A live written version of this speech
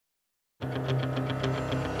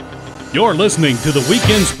You're listening to the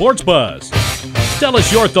Weekend Sports Buzz. Tell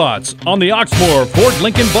us your thoughts on the Oxmoor Ford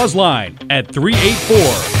Lincoln Buzz Line at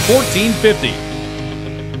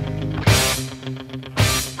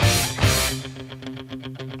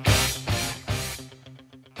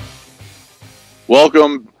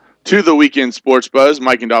Welcome to the Weekend Sports Buzz.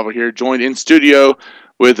 Mike and Dava here, joined in studio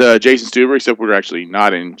with Jason Stuber, except we're actually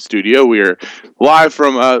not in studio. We are live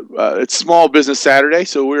from it's Small Business Saturday,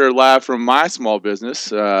 so we are live from my small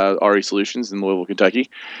business, RE Solutions in Louisville,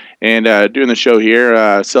 Kentucky, and doing the show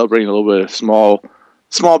here, celebrating a little bit of small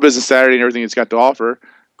business Saturday and everything it's got to offer.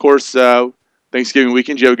 Of course, Thanksgiving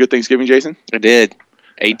weekend. Did you have a good Thanksgiving, Jason? I did.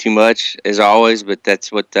 Ate too much as always, but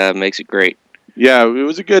that's what makes it great. Yeah, it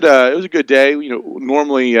was a good day. You know,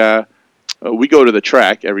 normally we go to the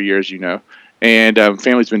track every year, as you know. And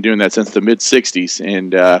family's been doing that since the mid-'60s,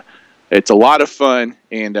 and it's a lot of fun.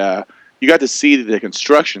 And you got to see the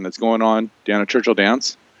construction that's going on down at Churchill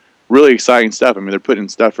Downs. Really exciting stuff. I mean, they're putting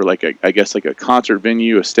stuff for like a concert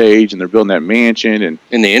venue, a stage, and they're building that mansion. And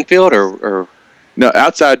in the infield or no,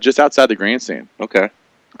 just outside the grandstand. Okay.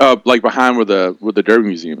 Like behind where the Derby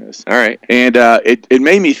Museum is. All right. And it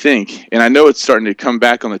made me think, and I know it's starting to come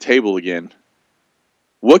back on the table again.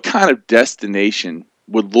 What kind of destination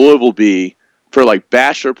would Louisville be for like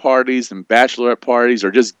bachelor parties and bachelorette parties,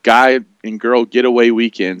 or just guy and girl getaway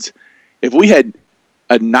weekends, if we had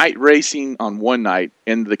a night racing on one night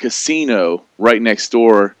and the casino right next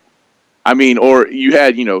door? I mean, or you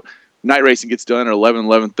had, night racing gets done at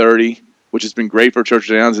 11:30, which has been great for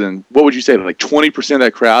Churchill Downs. And what would you say, like 20% of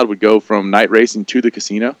that crowd would go from night racing to the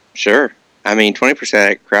casino? Sure. I mean, 20% of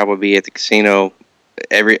that crowd would be at the casino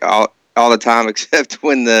all the time except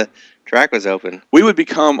when the track was open. We would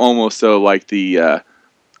become almost so like the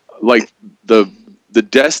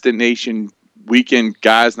destination weekend,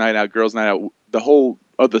 guys night out, girls night out, the whole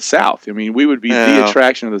of the South. I mean, we would be the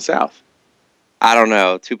attraction of the South. I don't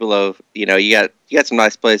know. Tupelo, you got some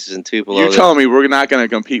nice places in Tupelo. You're telling me we're not going to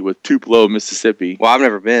compete with Tupelo, Mississippi? Well, I've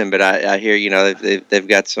never been, but I hear they've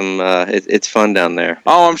got some. It's fun down there.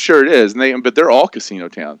 Oh, I'm sure it is. But they're all casino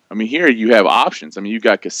town. I mean, here you have options. I mean, you've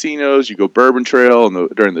got casinos. You go Bourbon Trail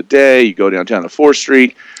during the day. You go downtown to 4th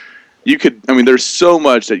Street. You could. I mean, there's so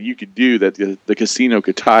much that you could do that the casino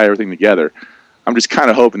could tie everything together. I'm just kind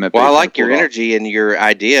of hoping that. Well, I like your energy and your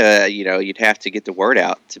idea. You'd have to get the word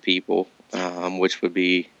out to people. Which would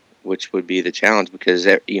be the challenge, because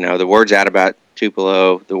the word's out about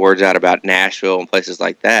Tupelo, the word's out about Nashville and places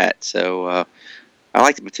like that. So I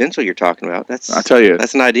like the potential you're talking about. I tell you,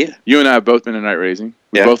 that's an idea. You and I have both been to night racing.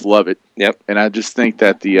 We both love it. Yep. And I just think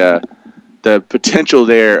that the potential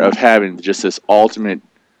there of having just this ultimate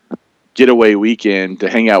getaway weekend to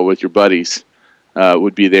hang out with your buddies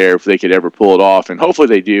would be there if they could ever pull it off, and hopefully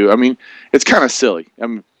they do. I mean, it's kind of silly. I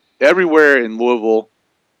mean, everywhere in Louisville.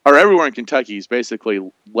 Or everywhere in Kentucky is basically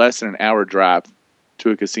less than an hour drive to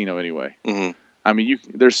a casino anyway. Mm-hmm. I mean,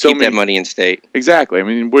 there's so many. Keep that money in state. Exactly. I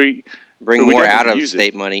mean, we bring more out of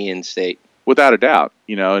state money in state. Without a doubt,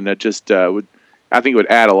 and that just I think it would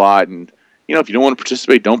add a lot. And if you don't want to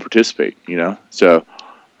participate, don't participate. So,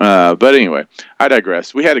 but anyway, I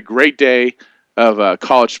digress. We had a great day of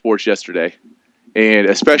college sports yesterday, and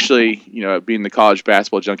especially being the college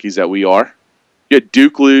basketball junkies that we are. You had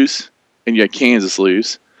Duke lose, and you had Kansas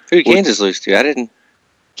lose. Who did Kansas lose to? I didn't.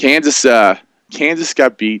 Kansas got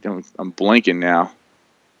beat. I'm blanking now.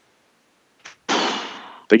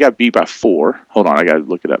 They got beat by 4. Hold on, I got to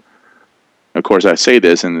look it up. Of course, I say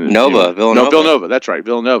this and Villanova. No, Villanova. That's right,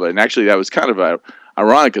 Villanova. And actually, that was kind of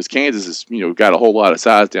ironic because Kansas has got a whole lot of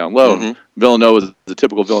size down low. Mm-hmm. Villanova is the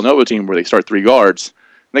typical Villanova team where they start 3 guards.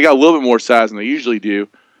 And they got a little bit more size than they usually do.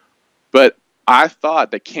 But I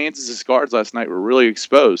thought that Kansas's guards last night were really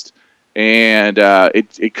exposed. And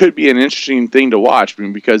it could be an interesting thing to watch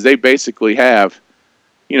because they basically have,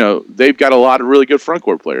 they've got a lot of really good front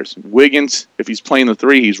court players. Wiggins, if he's playing the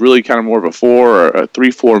 3, he's really kind of more of a 4 or a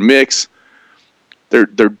 3-4 mix. They're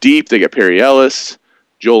deep. They got Perry Ellis,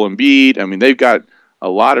 Joel Embiid. I mean, they've got a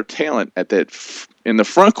lot of talent in the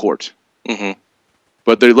front court. Mm-hmm.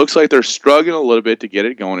 But it looks like they're struggling a little bit to get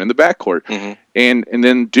it going in the backcourt. Mm-hmm. And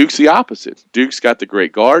then Duke's the opposite. Duke's got the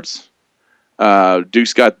great guards.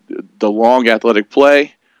 Duke's got the long athletic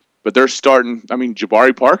play, but they're starting. I mean,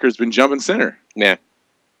 Jabari Parker's been jumping center. Yeah.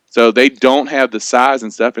 So they don't have the size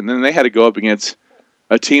and stuff. And then they had to go up against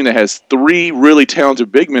a team that has 3 really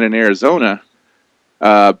talented big men in Arizona,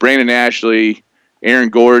 Brandon Ashley, Aaron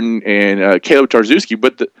Gordon, and Caleb Tarzewski.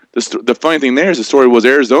 But the funny thing there is the story was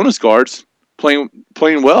Arizona's guards playing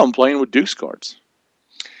well and playing with Duke's guards.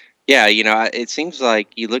 Yeah, it seems like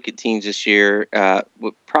you look at teams this year,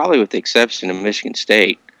 probably with the exception of Michigan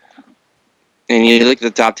State, And you look at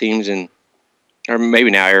the top teams, or maybe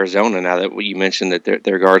now Arizona. Now that you mentioned that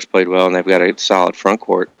their guards played well and they've got a solid front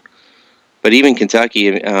court, but even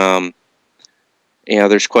Kentucky,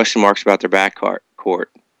 there's question marks about their back court.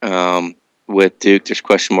 With Duke, there's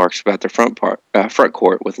question marks about their front court.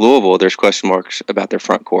 With Louisville, there's question marks about their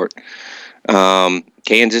front court.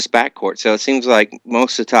 Kansas backcourt. So it seems like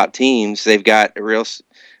most of the top teams, they've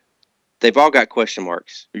all got question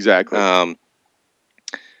marks. Exactly.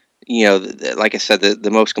 Like I said,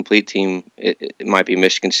 the most complete team it might be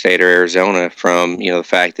Michigan State or Arizona from the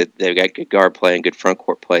fact that they've got good guard play and good front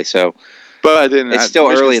court play. So, but then it's still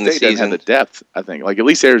Michigan early in the State doesn't season. have the depth, I think. Like at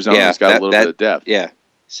least Arizona's got a little bit of depth. Yeah.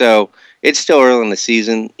 So it's still early in the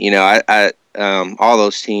season. All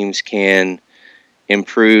those teams can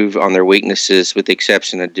improve on their weaknesses, with the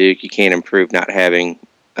exception of Duke. You can't improve not having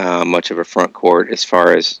much of a front court as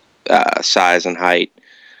far as size and height.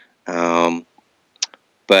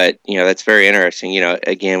 But that's very interesting.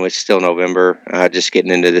 Again, it's still November, just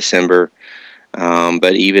getting into December.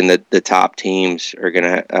 But even the top teams are going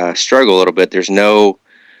to struggle a little bit. There's no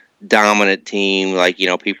dominant team like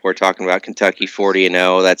people are talking about Kentucky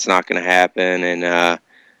 40-0. That's not going to happen, and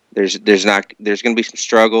there's going to be some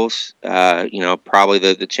struggles. Probably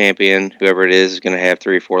the champion, whoever it is going to have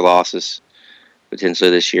 3 or 4 losses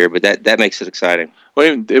potentially this year. But that makes it exciting.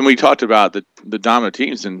 Well, and we talked about the dominant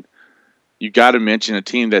teams, and you got to mention a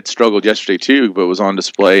team that struggled yesterday too, but was on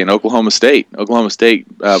display in Oklahoma State. Oklahoma State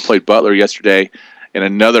played Butler yesterday in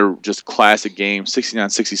another just classic game,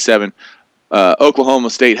 69-67. Oklahoma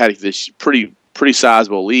State had this pretty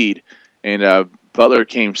sizable lead, and Butler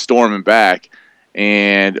came storming back.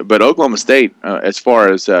 But Oklahoma State, as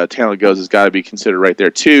far as talent goes, has got to be considered right there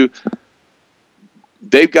too.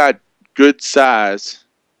 They've got good size,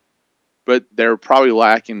 but they're probably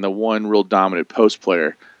lacking the one real dominant post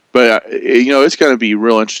player. But it's going to be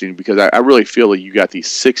real interesting because I really feel that you got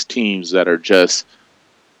these 6 teams that are just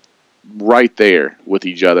right there with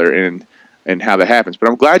each other, and how that happens. But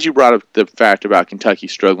I'm glad you brought up the fact about Kentucky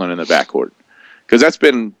struggling in the backcourt, because that's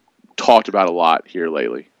been talked about a lot here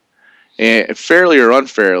lately. And fairly or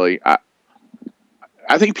unfairly,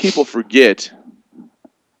 I think people forget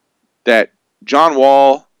that John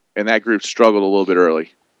Wall and that group struggled a little bit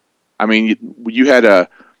early. I mean, you had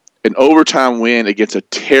an overtime win against a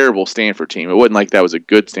terrible Stanford team. It wasn't like that was a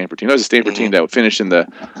good Stanford team. That was a Stanford team that would finish in the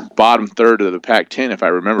bottom third of the Pac-10, if I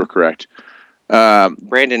remember correct.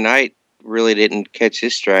 Brandon Knight really didn't catch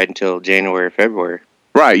his stride until January or February.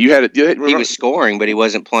 Right. He was scoring, but he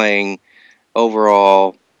wasn't playing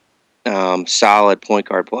overall solid point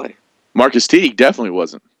guard play. Marcus Teague definitely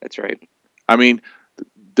wasn't. That's right. I mean,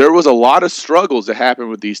 there was a lot of struggles that happened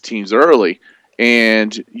with these teams early,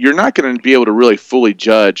 and you're not going to be able to really fully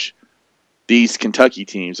judge these Kentucky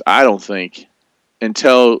teams, I don't think,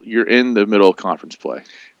 until you're in the middle of conference play.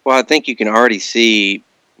 Well, I think you can already see,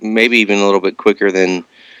 maybe even a little bit quicker than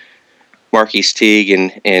Marquise Teague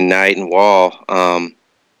and Knight and Wall.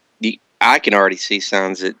 I can already see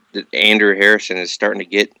signs that Andrew Harrison is starting to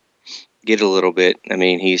get a little bit. I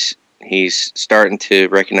mean, he's starting to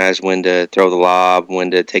recognize when to throw the lob,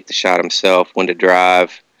 when to take the shot himself, when to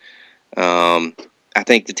drive. I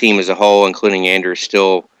think the team as a whole, including Andrew,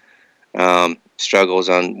 still struggles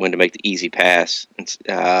on when to make the easy pass,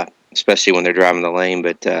 especially when they're driving the lane.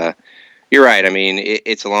 But you're right. I mean,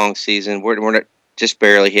 it's a long season. We're not just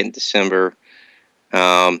barely hitting December.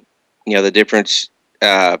 The difference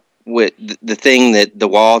with the thing that the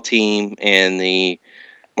Wall team and the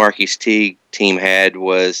Marquise Teague team had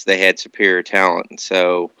was they had superior talent.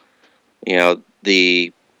 So,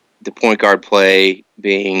 the point guard play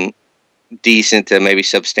being decent to maybe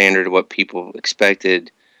substandard of what people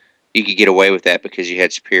expected, you could get away with that because you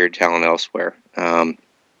had superior talent elsewhere.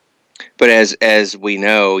 But as we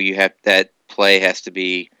know, that play has to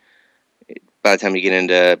be, by the time you get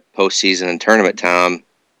into postseason and tournament time,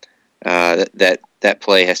 that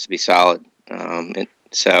play has to be solid. And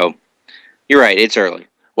so you're right, it's early.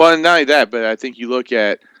 Well, and not only that, but I think you look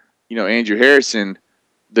at, Andrew Harrison,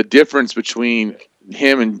 the difference between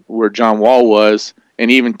him and where John Wall was, and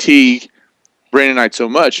even Teague, Brandon Knight so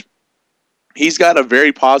much, he's got a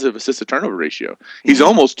very positive assist-to-turnover ratio. He's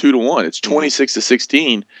almost 2-to-1. It's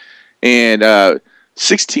 26-16, and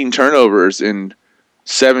 16 turnovers in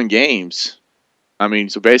 7 games. I mean,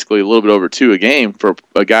 so basically a little bit over 2 a game for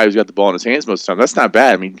a guy who's got the ball in his hands most of the time. That's not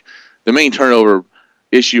bad. I mean, the main turnover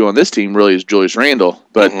issue on this team really is Julius Randle,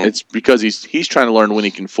 but it's because he's trying to learn when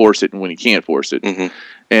he can force it and when he can't force it.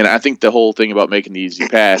 And I think the whole thing about making the easy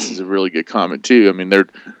pass is a really good comment too. I mean, they're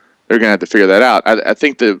going to have to figure that out. I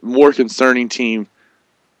think the more concerning thing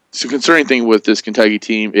with this Kentucky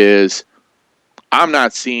team is I'm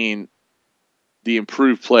not seeing the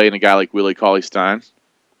improved play in a guy like Willie Cauley-Stein.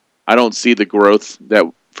 I don't see the growth that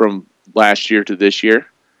from last year to this year.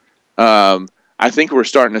 I think we're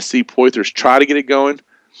starting to see Poythress try to get it going,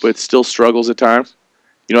 but it still struggles at times.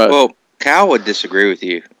 Well, Cal would disagree with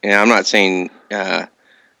you, and I'm not saying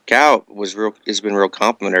Cal has been real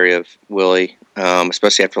complimentary of Willie,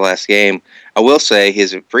 especially after last game. I will say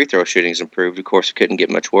his free throw shooting's improved. Of course, it couldn't get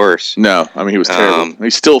much worse. No, I mean he was terrible.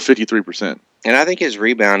 He's still 53%. And I think his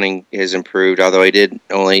rebounding has improved, although he didn't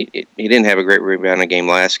have a great rebounding game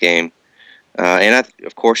last game. And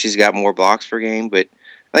of course, he's got more blocks per game. But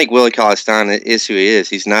I think Willie Cauley-Stein is who he is.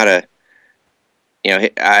 He's not a,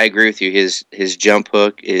 I agree with you. His jump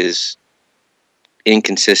hook is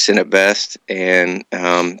inconsistent at best, and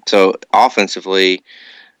so offensively,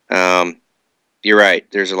 you're right.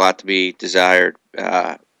 There's a lot to be desired.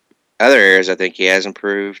 Other areas, I think he has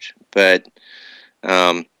improved, but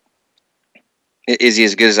is he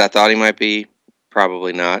as good as I thought he might be?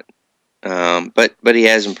 Probably not. But he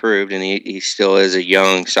has improved, and he still is a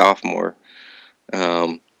young sophomore.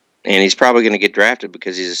 And he's probably going to get drafted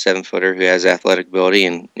because he's a 7-footer who has athletic ability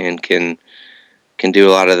and can do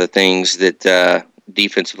a lot of the things that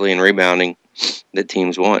defensively and rebounding that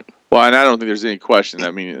teams want. Well, and I don't think there's any question.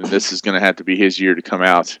 I mean, this is going to have to be his year to come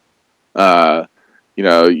out. And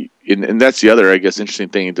that's the other, I guess, interesting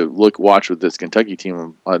thing to watch with this Kentucky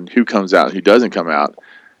team on who comes out and who doesn't come out.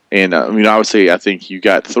 And, obviously, I think you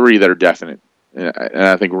got 3 that are definite. And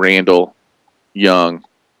I think Randall, Young,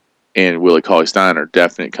 and Willie Cauley-Stein are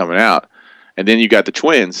definite coming out. And then you got the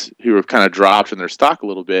twins who have kind of dropped in their stock a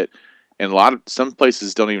little bit. And some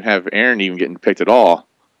places don't even have Aaron even getting picked at all.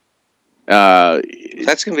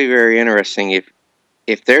 That's going to be very interesting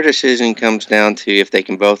if their decision comes down to if they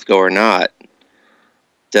can both go or not.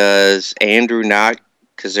 Does Andrew not,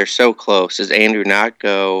 because they're so close, does Andrew not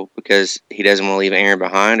go because he doesn't want to leave Aaron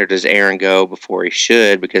behind, or does Aaron go before he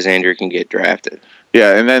should because Andrew can get drafted?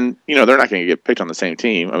 Yeah, and then, they're not going to get picked on the same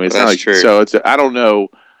team. I mean, it's not like true. So I don't know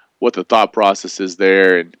what the thought process is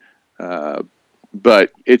there, and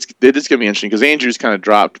but it is going to be interesting because Andrew's kind of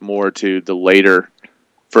dropped more to the later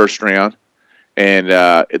first round. And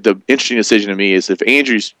the interesting decision to me is if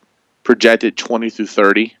Andrew's projected 20 through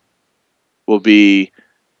 30 will be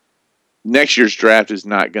next year's draft is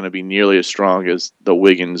not going to be nearly as strong as the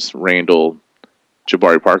Wiggins, Randall,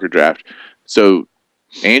 Jabari Parker draft. So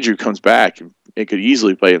Andrew comes back and it could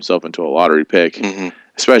easily play himself into a lottery pick,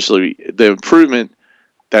 especially the improvement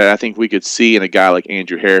that I think we could see in a guy like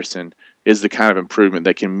Andrew Harrison is the kind of improvement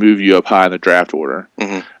that can move you up high in the draft order.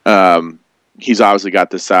 He's obviously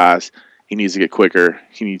got the size. He needs to get quicker.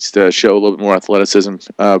 He needs to show a little bit more athleticism.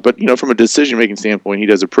 But, from a decision-making standpoint, he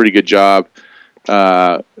does a pretty good job.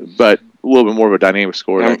 But a little bit more of a dynamic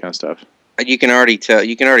scorer, that kind of stuff. You can already tell.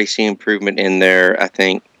 You can already see improvement in there. I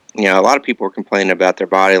think a lot of people were complaining about their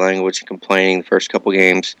body language and complaining the first couple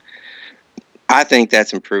games. I think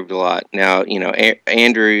that's improved a lot. Now,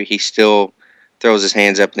 Andrew, he still throws his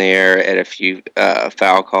hands up in the air at a few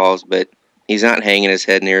foul calls, but he's not hanging his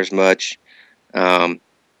head near as much. I'm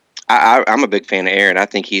a big fan of Aaron. I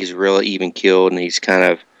think he's really even-keeled, and he's kind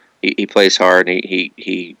of he plays hard, and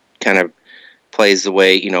he kind of plays the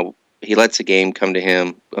way he lets the game come to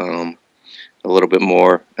him a little bit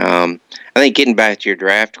more. I think getting back to your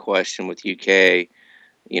draft question with UK,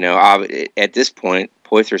 at this point,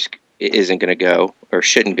 Poythress isn't going to go or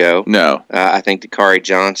shouldn't go. No. I think Dakari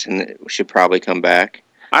Johnson should probably come back.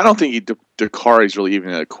 I don't think Dakari's really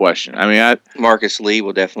even a question. I mean, Marcus Lee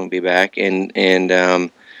will definitely be back, and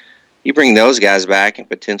you bring those guys back and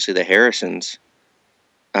potentially the Harrisons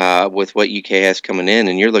with what UK has coming in,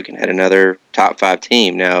 and you're looking at another top 5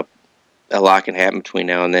 team. Now, a lot can happen between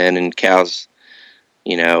now and then, and Cal's,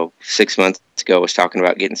 6 months ago was talking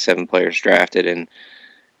about getting 7 players drafted, and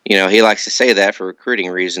he likes to say that for recruiting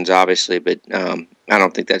reasons, obviously, but I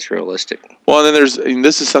don't think that's realistic. Well, and then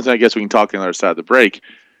this is something I guess we can talk on the other side of the break.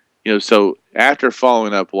 So after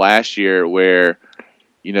following up last year where,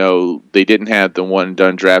 they didn't have the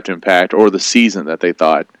one-and-done draft impact or the season that they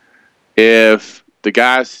thought, if the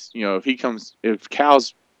guys, if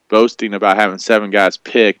Cal's boasting about having 7 guys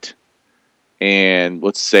picked and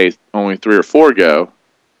let's say only 3 or 4 go,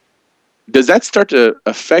 does that start to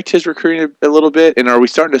affect his recruiting a little bit? And are we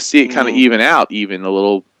starting to see it kind of even out even a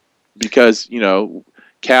little? Because,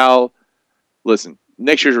 Cal, listen,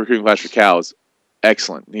 next year's recruiting class for Cal is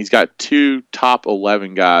excellent. He's got 2 top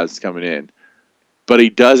 11 guys coming in, but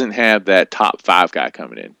he doesn't have that top 5 guy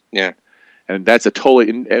coming in. Yeah. And that's a totally,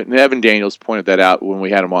 and Evan Daniels pointed that out when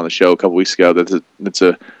we had him on the show a couple weeks ago. That's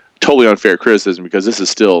a totally unfair criticism because this is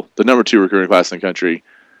still the number 2 recruiting class in the country.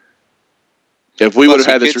 If we would have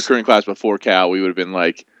had this recruiting class before Cal, we would have been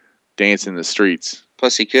like, dancing in the streets.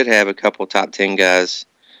 Plus, he could have a couple top 10 guys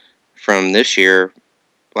from this year,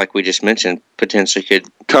 like we just mentioned, potentially could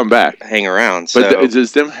come back, hang around. But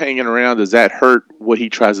does them hanging around, does that hurt what he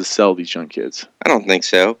tries to sell these young kids? I don't think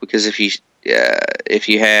so, because if you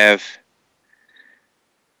have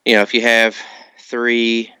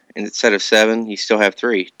 3 instead of 7, you still have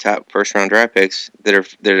 3 top first-round draft picks that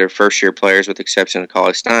are first-year players, with the exception of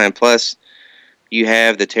Cauley Stein. Plus, you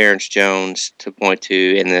have the Terrence Jones to point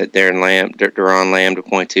to, and the Deron Lamb to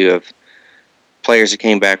point to, of players that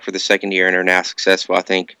came back for the second year and are now successful. I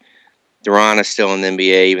think Deron is still in the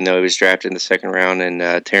NBA, even though he was drafted in the second round,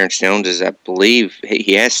 and Terrence Jones is, I believe,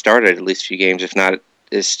 he has started at least a few games, if not,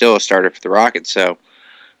 is still a starter for the Rockets. So,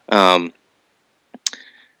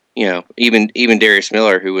 even Darius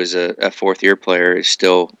Miller, who was a fourth-year player, is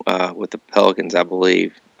still with the Pelicans, I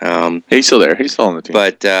believe. He's still there. He's still on the team.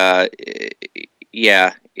 But,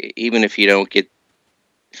 even if you don't get...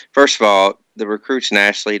 First of all, the recruits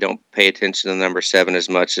nationally don't pay attention to number 7 as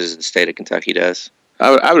much as the state of Kentucky does.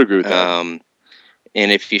 I would agree with that.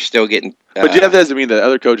 And if you're still getting... but that doesn't mean that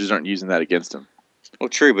other coaches aren't using that against him. Well,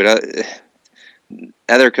 true, but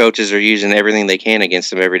other coaches are using everything they can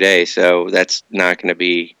against him every day, so that's not going to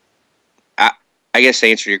be... I guess the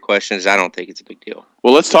answer to your question is I don't think it's a big deal.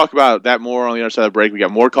 Well, let's talk about that more on the other side of the break. We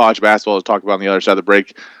got more college basketball to talk about on the other side of the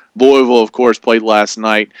break. Louisville, of course, played last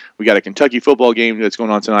night. We got a Kentucky football game that's going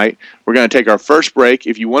on tonight. We're going to take our first break.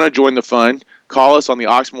 If you want to join the fun, call us on the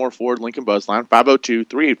Oxmoor Ford Lincoln Buzz line,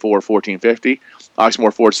 502-384-1450.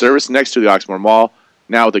 Oxmoor Ford service next to the Oxmoor Mall,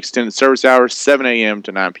 now with extended service hours, 7 a.m.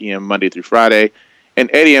 to 9 p.m. Monday through Friday, and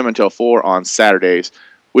 8 a.m. until 4 on Saturdays.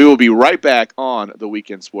 We will be right back on the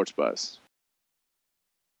Weekend Sports Buzz.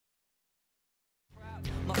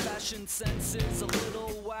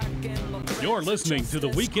 You're listening to the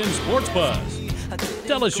Weekend Sports Buzz.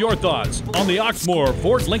 Tell us your thoughts on the Oxmoor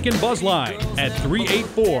Ford Lincoln Buzz line at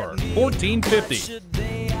 384-1450.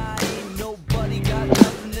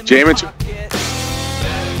 Jamin,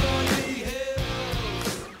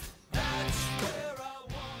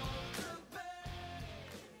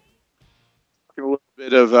 a little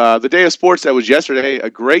bit of the day of sports that was yesterday. A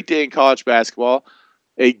great day in college basketball,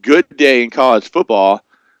 a good day in college football.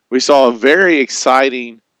 We saw a very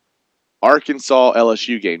exciting Arkansas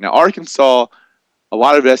LSU game. Now, Arkansas, a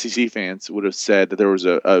lot of SEC fans would have said that there was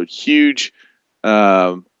a huge,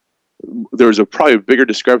 there was probably a bigger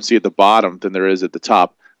discrepancy at the bottom than there is at the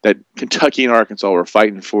top. That Kentucky and Arkansas were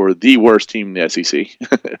fighting for the worst team in the SEC,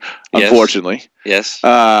 unfortunately. Yes.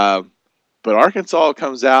 But Arkansas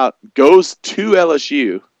comes out, goes to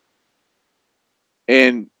LSU,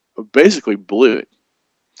 and basically blew it.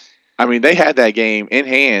 I mean, they had that game in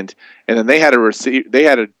hand, and then they had a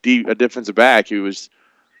defensive back who was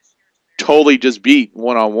totally just beat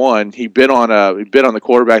one-on-one. He bit on the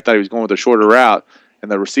quarterback, thought he was going with a shorter route, and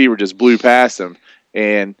the receiver just blew past him.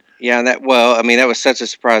 And that was such a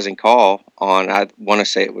surprising call on, I want to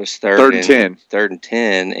say it was third and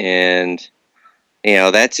 10, and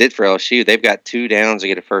that's it for LSU. They've got 2 downs to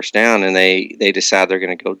get a first down, and they decide they're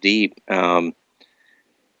going to go deep.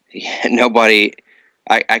 Nobody.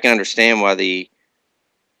 I can understand why the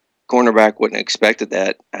cornerback wouldn't have expected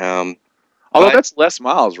that. Although that's Les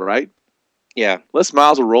Miles, right? Yeah. Les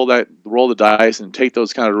Miles will roll the dice and take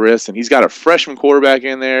those kind of risks, and he's got a freshman quarterback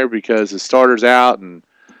in there because his starter's out, and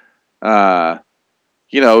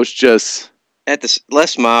it's just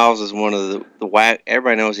Les Miles is one of the whack.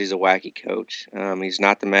 Everybody knows he's a wacky coach. He's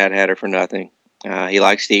not the Mad Hatter for nothing. He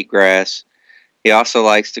likes to eat grass. He also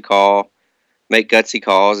likes to make gutsy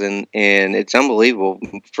calls, and it's unbelievable.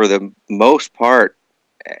 For the most part,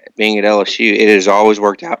 being at LSU, it has always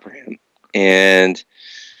worked out for him. And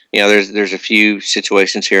there's a few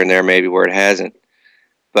situations here and there maybe where it hasn't,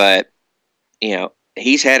 but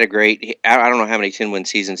he's had a great. I don't know how many 10-win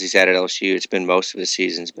seasons he's had at LSU. It's been most of his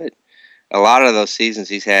seasons, but a lot of those seasons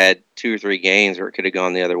he's had 2 or 3 games where it could have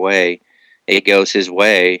gone the other way. It goes his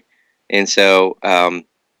way, and so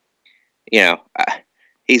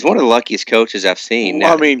he's one of the luckiest coaches I've seen.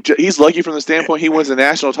 Well, he's lucky from the standpoint he wins the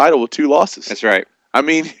national title with 2 losses. That's right.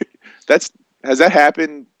 Has that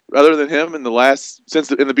happened other than him in the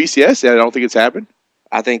BCS? I don't think it's happened.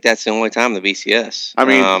 I think that's the only time in the BCS.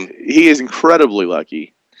 He is incredibly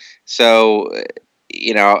lucky. So,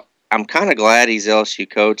 I'm kind of glad he's LSU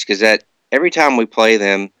coach, because that every time we play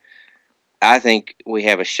them, I think we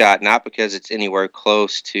have a shot, not because it's anywhere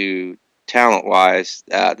close to talent-wise,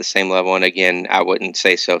 the same level, and again, I wouldn't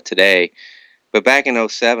say so today. But back in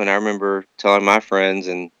 2007, I remember telling my friends,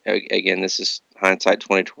 and again, this is hindsight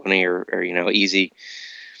 2020 or easy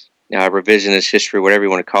revisionist history, whatever you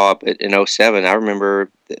want to call it. But in 2007, I remember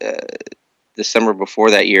the summer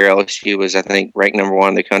before that year, LSU was, I think, ranked number 1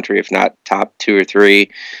 in the country, if not top 2 or 3.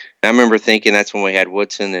 And I remember thinking that's when we had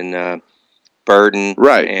Woodson and Burden,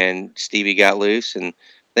 Right. and Stevie got loose, and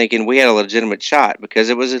thinking we had a legitimate shot because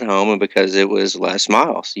it was at home and because it was Les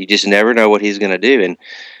Miles. You just never know what he's going to do. And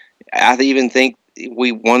I even think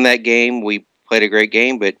we won that game. We played a great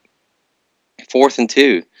game, but 4th and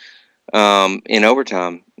 2 in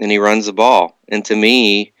overtime, and he runs the ball. And to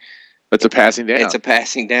me, that's a passing down. It's a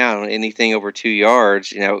passing down. Anything over 2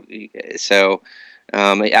 yards, So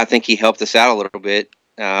I think he helped us out a little bit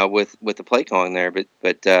with the play calling there. But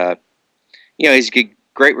he's a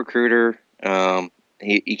great recruiter.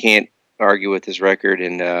 He can't argue with his record.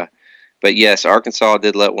 And but yes, Arkansas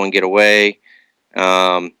did let one get away.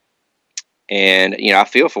 And I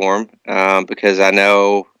feel for him because I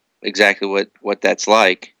know exactly what that's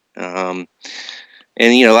like. And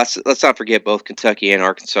let's not forget both Kentucky and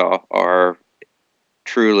Arkansas are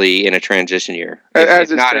truly in a transition year. As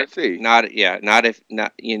it's Tennessee.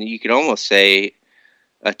 You could almost say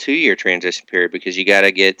a 2-year transition period because you got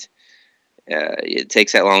to get. It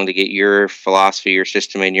takes that long to get your philosophy, your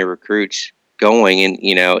system, and your recruits going, and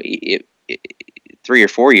 3 or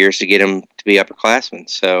 4 years to get them to be upperclassmen.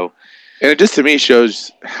 So, and it just to me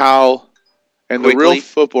shows how, in the real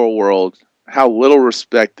football world, how little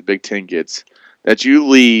respect the Big Ten gets. That you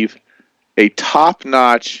leave a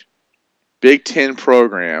top-notch Big Ten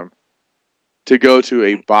program to go to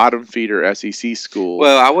a bottom feeder SEC school.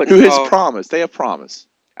 Well, I wouldn't. Who has promised? They have promised.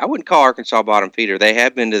 I wouldn't call Arkansas bottom feeder. They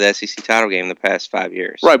have been to the SEC title game the past 5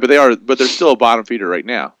 years. Right, but they're still a bottom feeder right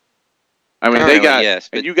now. I mean, they got, yes,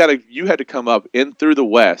 and you had to come up in through the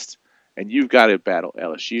West, and you've got to battle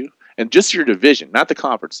LSU and just your division, not the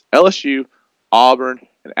conference. LSU, Auburn,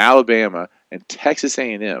 and Alabama, and Texas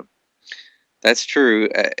A&M. That's true.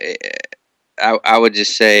 I would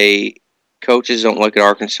just say coaches don't look at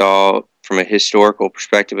Arkansas from a historical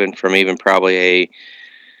perspective and from even probably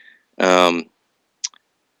a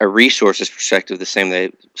resources perspective the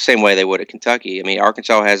same way they would at Kentucky. I mean,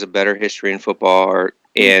 Arkansas has a better history in football.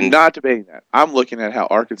 And not debating that. I'm looking at how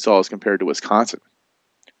Arkansas is compared to Wisconsin.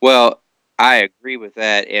 Well, I agree with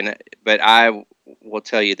that, but I will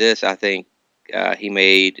tell you this: I think he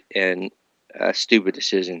made a stupid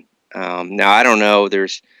decision. Now I don't know.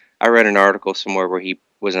 I read an article somewhere where he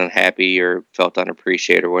was unhappy or felt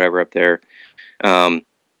unappreciated or whatever up there. I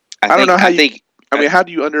don't know how how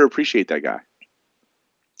do you underappreciate that guy?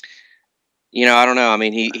 I don't know. I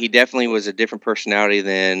mean, he definitely was a different personality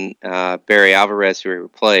than Barry Alvarez, who he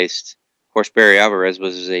replaced. Of course, Barry Alvarez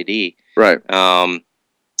was his AD. Right.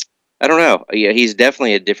 I don't know. Yeah, he's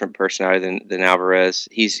definitely a different personality than Alvarez.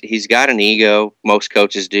 He's got an ego. Most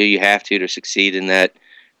coaches do. You have to succeed in that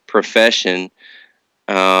profession.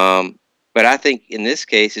 But I think in this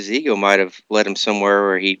case, his ego might have led him somewhere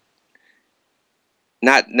where he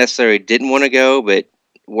not necessarily didn't want to go, but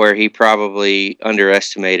where he probably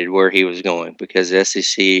underestimated where he was going, because the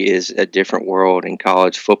SEC is a different world in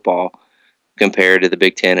college football compared to the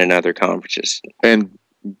Big Ten and other conferences. And,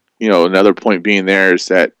 another point being there is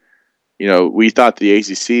that, we thought the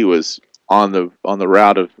ACC was on the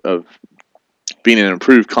route of being an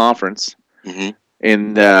improved conference. Mm-hmm.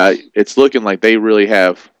 And it's looking like they really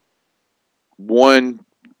have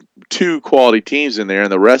 1-2 quality teams in there,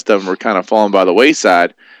 and the rest of them are kind of falling by the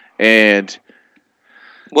wayside. And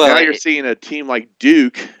now you're seeing a team like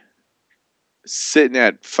Duke sitting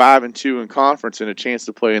at 5-2 in conference and a chance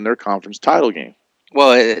to play in their conference title game.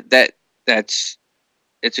 Well,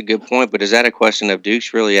 it's a good point, but is that a question of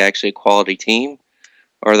Duke's really actually a quality team,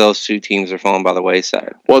 or those two teams are falling by the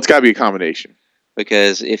wayside? Well, it's got to be a combination.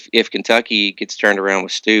 Because if Kentucky gets turned around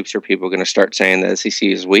with Stoops, are people going to start saying the SEC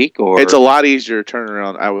is weak? Or it's a lot easier to turn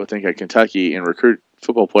around, I would think, at Kentucky and recruit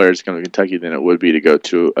football players to come to Kentucky than it would be to go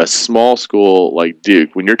to a small school like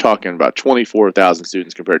Duke when you're talking about 24,000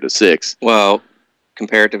 students compared to 6. Well,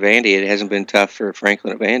 compared to Vandy, it hasn't been tough for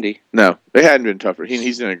Franklin at Vandy. No, it hadn't been tougher.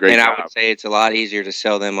 He's doing a great job. And I would say it's a lot easier to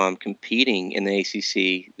sell them on competing in the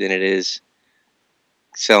ACC than it is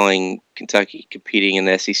selling Kentucky competing in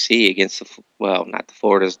the SEC against not the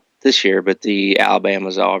Floridas this year, but the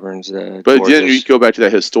Alabamas, Auburns, the But Georgias. then you go back to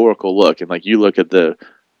that historical look, and you look at the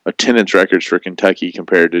attendance records for Kentucky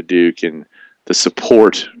compared to Duke, and the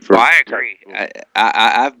support for. Well, I agree.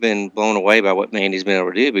 I've been blown away by what Vandy's been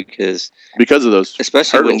able to do because of those,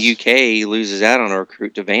 especially hurdles. when UK loses out on a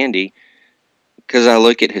recruit to Vandy. Because I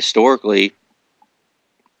look at historically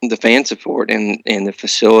the fan support and the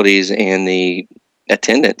facilities and the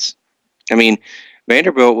attendance. I mean,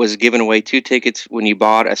 Vanderbilt was giving away 2 tickets when you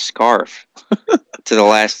bought a scarf to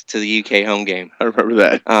the UK home game. I remember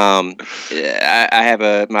that. I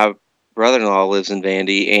have my brother-in-law lives in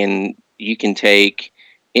Vandy, and you can take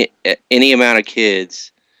any amount of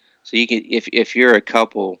kids. So you can, if you're a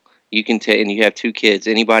couple, you can take, and you have 2 kids.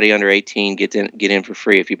 Anybody under 18 get in for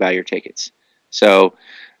free if you buy your tickets. So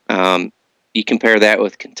you compare that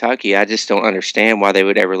with Kentucky. I just don't understand why they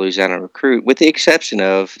would ever lose out on a recruit, with the exception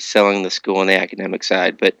of selling the school on the academic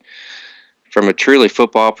side. But from a truly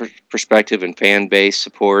football perspective and fan base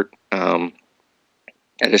support, I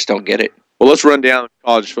just don't get it. Well, let's run down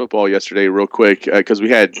college football yesterday real quick because we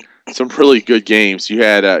had some really good games. You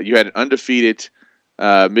had an undefeated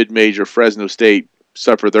mid-major Fresno State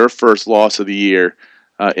suffer their first loss of the year,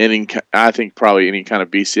 ending I think probably any kind of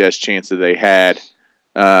BCS chance that they had,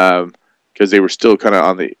 because they were still kind of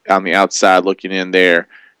on the outside looking in there.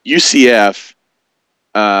 UCF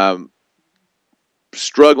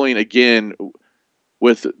struggling again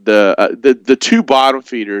with the 2 bottom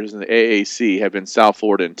feeders in the AAC have been South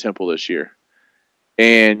Florida and Temple this year.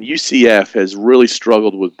 And UCF has really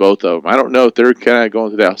struggled with both of them. I don't know if they're kind of going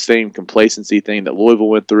through that same complacency thing that Louisville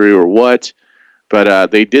went through or what, but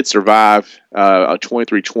they did survive a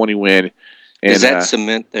 23-20 win. And, does that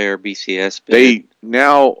cement their BCS bid? They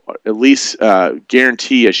now at least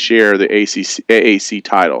guarantee a share of the AAC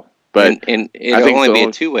title. But and it'll only be a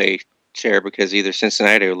 2-way share because either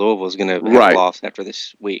Cincinnati or Louisville is going to have a loss after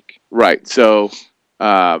this week. Right. So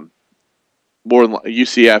more than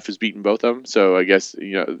UCF has beaten both of them. So I guess,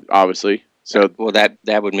 obviously. So well, that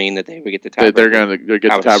would mean that they would get the tiebreaker. They're going to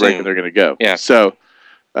get the tiebreaker and they're going to go. Yeah.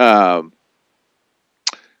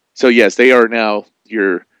 So, yes, they are now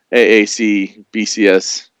your AAC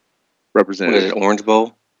BCS representative. What is it, Orange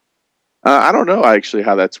Bowl? I don't know actually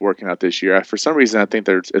how that's working out this year. For some reason, I think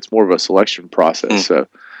it's more of a selection process. So,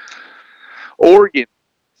 Oregon.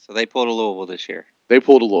 So they pulled a Louisville this year. They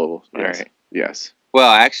pulled a Louisville. Yes. All right. Yes.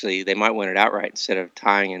 Well, actually, they might win it outright instead of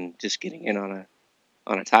tying and just getting in on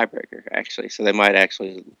a tiebreaker. Actually, so they might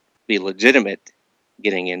actually be legitimate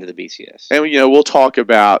getting into the BCS. And we'll talk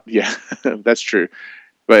about that's true,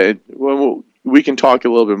 but we can talk a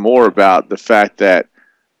little bit more about the fact that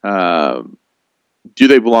do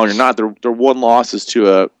they belong or not? Their one loss is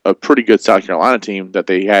to a pretty good South Carolina team that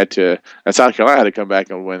South Carolina had to come back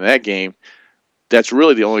and win that game. That's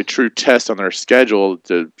really the only true test on their schedule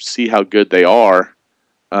to see how good they are.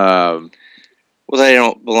 Well, they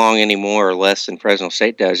don't belong any more or less than Fresno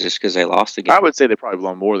State does just because they lost the game. I would say they probably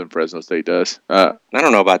belong more than Fresno State does. I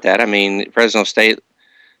don't know about that. I mean, Fresno State,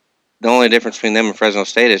 the only difference between them and Fresno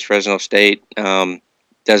State is Fresno State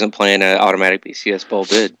doesn't play in an automatic BCS bowl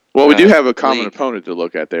bid. Well, we do have a common opponent to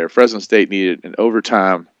look at there. Fresno State needed an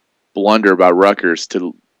overtime blunder by Rutgers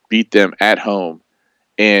to beat them at home,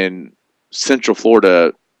 and Central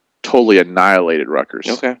Florida totally annihilated Rutgers.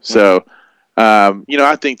 Okay. So,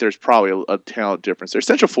 I think there's probably a talent difference there.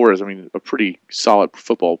 Central Florida is, a pretty solid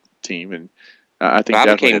football team, and I think I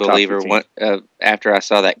became a believer after I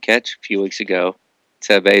saw that catch a few weeks ago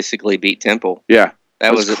to basically beat Temple. Yeah,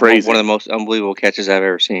 that was crazy. One of the most unbelievable catches I've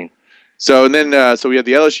ever seen. So, and then so we had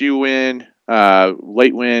the LSU win,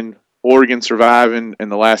 late win, Oregon surviving in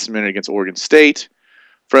the last minute against Oregon State,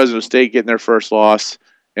 Fresno State getting their first loss,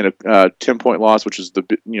 and a 10-point loss, which is the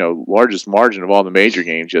largest margin of all the major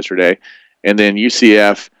games yesterday. And then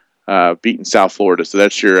UCF beating South Florida. So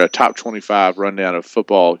that's your top 25 rundown of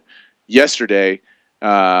football yesterday.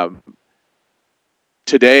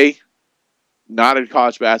 Today, not a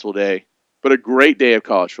college basketball day, but a great day of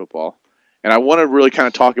college football. And I want to really kind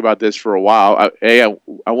of talk about this for a while. I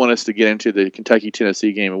want us to get into the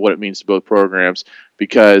Kentucky-Tennessee game and what it means to both programs,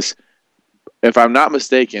 because if I'm not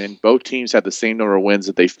mistaken, both teams had the same number of wins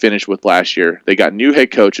that they finished with last year. They got new head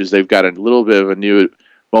coaches. They've got a little bit of a new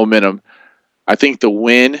momentum. I think the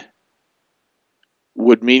win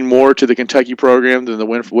would mean more to the Kentucky program than the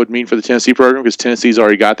win would mean for the Tennessee program, because Tennessee's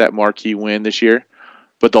already got that marquee win this year.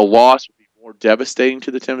 But the loss would be more devastating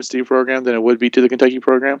to the Tennessee program than it would be to the Kentucky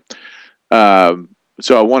program.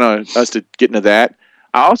 So I want us to get into that.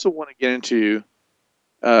 I also want to get into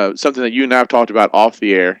something that you and I have talked about off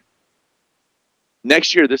the air.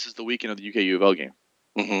 Next year, this is the weekend of the UK U of L game.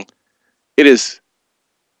 Mm-hmm. It is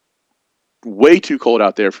way too cold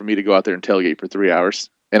out there for me to go out there and tailgate for 3 hours,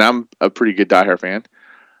 and I'm a pretty good diehard fan.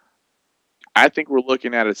 I think we're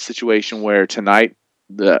looking at a situation where tonight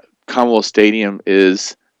the Commonwealth Stadium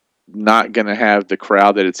is not going to have the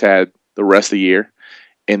crowd that it's had the rest of the year,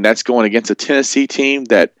 and that's going against a Tennessee team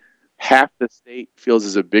that half the state feels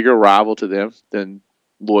is a bigger rival to them than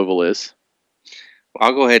Louisville is.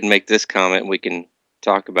 I'll go ahead and make this comment. We can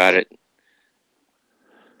talk about it.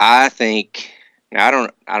 I think I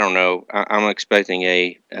don't know. I'm expecting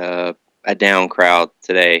a down crowd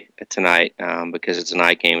tonight because it's a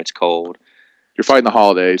night game. It's cold. You're fighting the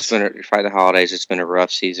holidays. You're fighting the holidays. It's been a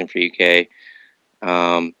rough season for UK.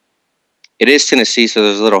 It is Tennessee, so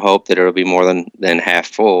there's a little hope that it'll be more than half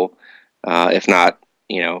full, if not,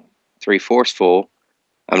 3/4 full.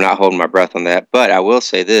 I'm not holding my breath on that, but I will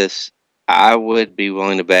say this: I would be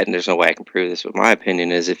willing to bet, and there's no way I can prove this, but my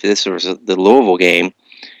opinion is, if this was the Louisville game,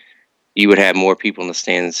 you would have more people in the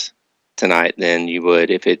stands tonight than you would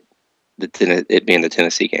if it being the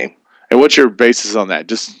Tennessee game. And what's your basis on that?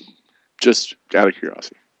 Just out of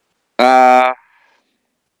curiosity. I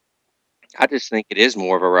just think it is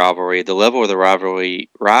more of a rivalry. The level of the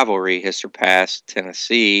rivalry has surpassed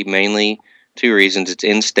Tennessee, mainly two reasons. It's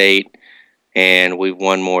in-state, and we've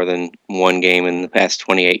won more than one game in the past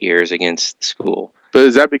 28 years against the school. But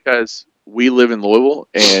is that because we live in Louisville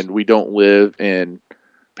and we don't live in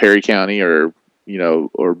Perry County or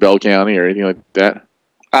Bell County or anything like that?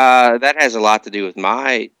 That has a lot to do with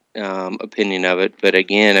my opinion of it. But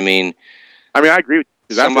again, I mean, I agree with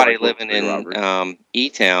you. Somebody living in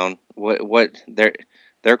E-Town, what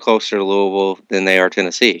they're closer to Louisville than they are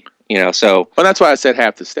Tennessee. So. Well, that's why I said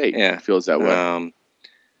half the state. Yeah, feels that way.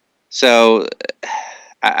 So,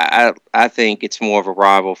 I think it's more of a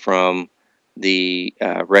rival from the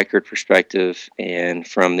record perspective, and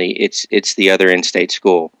from it's the other in-state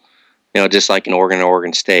school. Just like an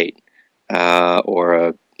Oregon State, or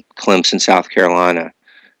a Clemson, South Carolina.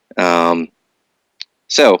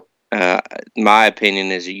 My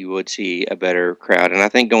opinion is that you would see a better crowd, and I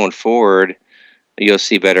think going forward, you'll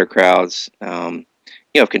see better crowds.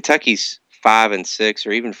 If Kentucky's 5-6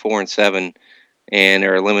 or even 4-7, and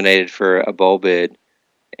are eliminated for a bowl bid,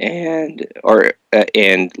 and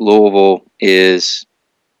Louisville is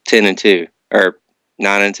 10-2 or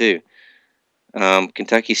 9-2.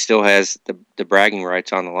 Kentucky still has the bragging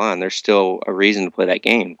rights on the line. There's still a reason to play that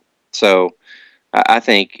game. So I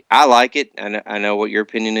think I like it. I know what your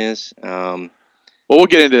opinion is. Well, we'll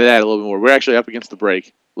get into that a little bit more. We're actually up against the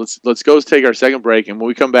break. Let's go take our second break, and when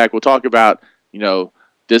we come back, we'll talk about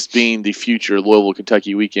this being the future Louisville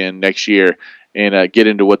Kentucky weekend next year, and get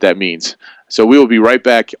into what that means. So we will be right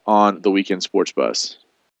back on the Weekend Sports Buzz.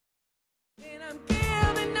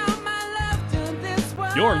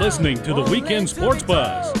 You're listening to the Weekend Sports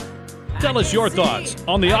Buzz. Tell us your thoughts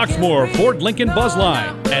on the Oxmoor Ford Lincoln Buzz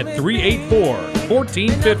Line at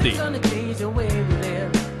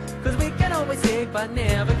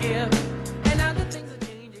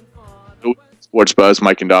 384-1450. Sports Buzz,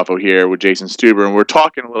 Mike Gandolfo here with Jason Stuber, and we're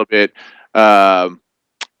talking a little bit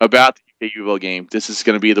about the UKUville game. This is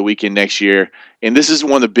going to be the weekend next year, and this is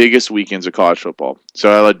one of the biggest weekends of college football.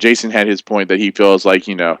 So Jason had his point that he feels like, at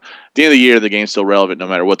the end of the year, the game's still relevant no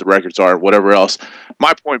matter what the records are, whatever else.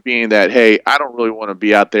 My point being that, hey, I don't really want to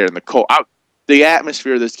be out there in the cold. The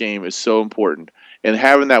atmosphere of this game is so important, and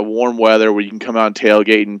having that warm weather where you can come out and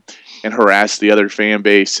tailgate and harass the other fan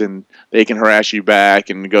base, and they can harass you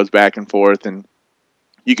back, and it goes back and forth, and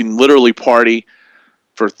you can literally party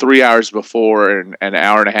for 3 hours before and an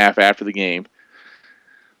hour and a half after the game,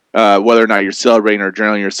 whether or not you're celebrating or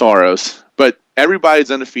journaling your sorrows. But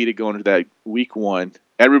everybody's undefeated going into that week one.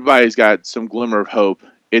 Everybody's got some glimmer of hope.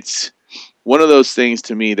 It's one of those things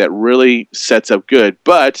to me that really sets up good.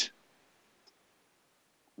 But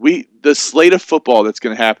the slate of football that's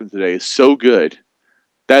going to happen today is so good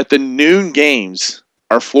that the noon games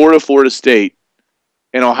are Florida State,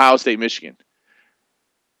 and Ohio State, Michigan.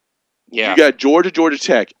 Yeah. You got Georgia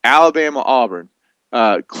Tech, Alabama, Auburn,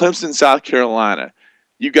 Clemson, South Carolina.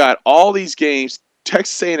 You got all these games.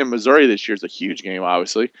 Texas A&M, Missouri this year is a huge game,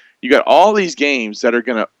 obviously. You got all these games that are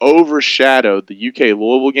going to overshadow the UK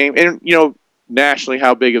Louisville game. And, nationally,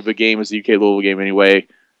 how big of a game is the UK Louisville game anyway?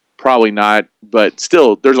 Probably not. But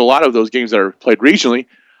still, there's a lot of those games that are played regionally.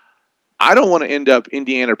 I don't want to end up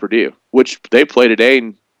Indiana or Purdue, which they play today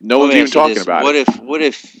and no one's even talking about it. What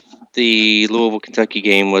if the Louisville-Kentucky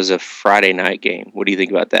game was a Friday night game? What do you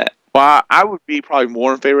think about that? Well, I would be probably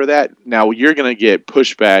more in favor of that. Now, you're going to get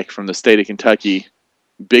pushback from the state of Kentucky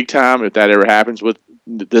big time if that ever happens, with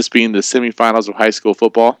this being the semifinals of high school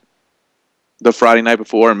football the Friday night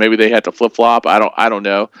before, and maybe they had to flip-flop. I don't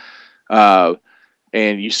know.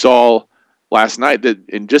 And you saw last night that,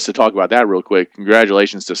 and just to talk about that real quick,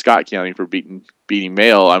 congratulations to Scott County for beating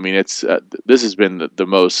Male. I mean, it's this has been the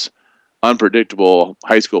most unpredictable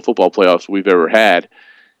high school football playoffs we've ever had.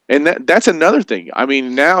 And that's another thing. I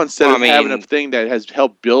mean, now instead of having a thing that has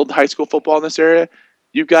helped build high school football in this area,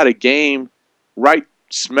 you've got a game right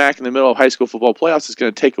smack in the middle of high school football playoffs that's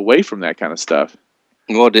going to take away from that kind of stuff.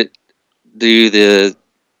 Well, do the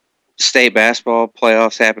state basketball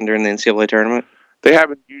playoffs happen during the NCAA tournament? They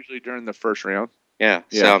happen usually during the first round. Yeah.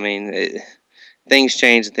 So, I mean, things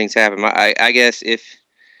change and things happen. I guess if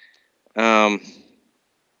I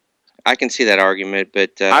can see that argument,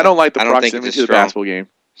 but I don't like the I don't think proximity it's to the basketball game.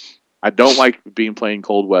 I don't like being playing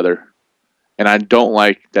cold weather, and I don't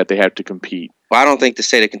like that they have to compete. Well, I don't think the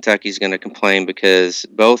state of Kentucky is going to complain because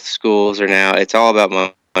both schools are now. It's all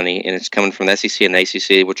about money, and it's coming from the SEC and the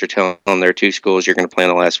ACC, which are telling their two schools you're going to play in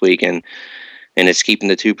the last week, and it's keeping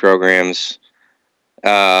the two programs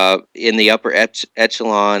in the upper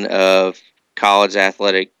echelon of college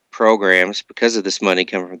athletic programs because of this money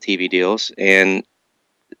coming from TV deals. And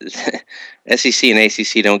SEC and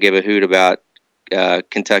ACC don't give a hoot about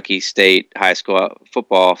Kentucky State high school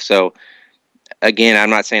football. So, again, I'm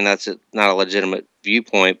not saying that's not a legitimate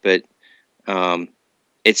viewpoint, but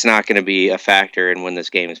it's not going to be a factor in when this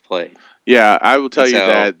game is played. Yeah, I will tell you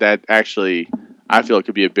that actually I feel it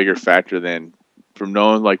could be a bigger factor than from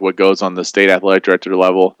knowing like what goes on the state athletic director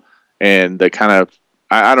level and the kind of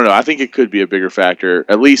I don't know. I think it could be a bigger factor.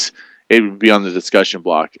 At least it would be on the discussion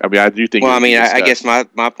block. I mean, I do think. Well, I mean, I guess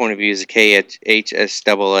my point of view is the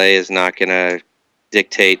KHSAA is not going to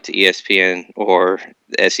dictate to ESPN or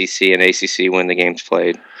the SEC and ACC when the game's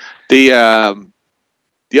played. The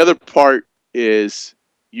other part is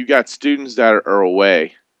you got students that are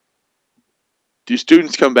away. Do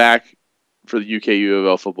students come back for the UK U of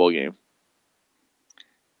L football game?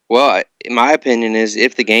 Well, in my opinion is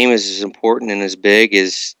if the game is as important and as big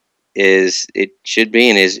as it should be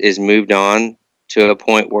and is moved on to a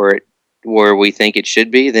point where we think it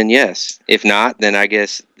should be, then yes. If not, then I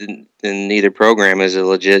guess then neither program is a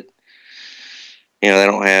legit. They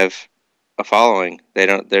don't have a following.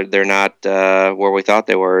 They're not where we thought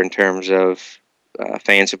they were in terms of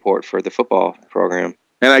fan support for the football program.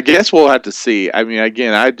 And I guess we'll have to see. I mean,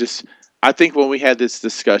 again, I think when we had this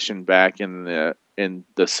discussion back in the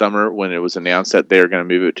summer when it was announced that they were going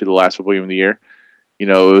to move it to the last football game of the year, it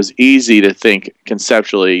was easy to think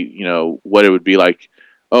conceptually, what it would be like.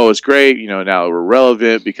 Oh, it's great. Now we're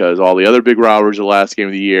relevant because all the other big rivalries are the last game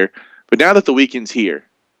of the year. But now that the weekend's here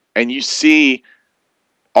and you see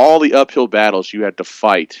all the uphill battles you had to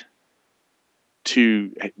fight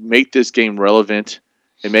to make this game relevant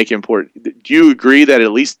and make it important, do you agree that it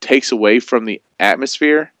at least takes away from the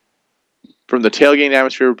atmosphere, from the tailgate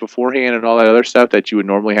atmosphere beforehand and all that other stuff that you would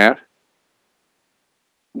normally have?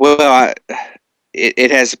 Well,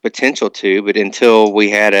 it has the potential to, but until we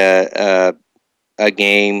had a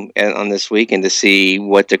game on this weekend to see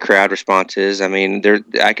what the crowd response is, I mean,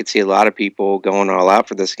 I could see a lot of people going all out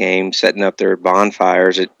for this game, setting up their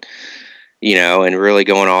bonfires and really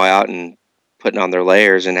going all out and putting on their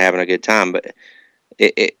layers and having a good time. But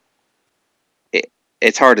it's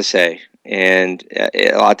hard to say. And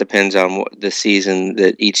a lot depends on the season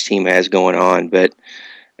that each team has going on. But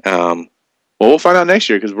well, we'll find out next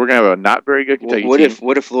year because we're going to have a not very good Kentucky team.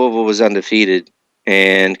 What if Louisville was undefeated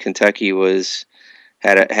and Kentucky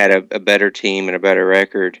had a better team and a better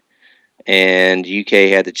record, and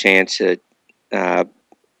UK had the chance to,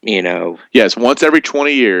 Yes, once every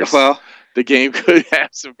 20 years. Well, the game could have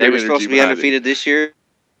some. They were supposed to be undefeated this year.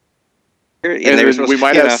 And we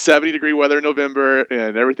might have 70-degree weather in November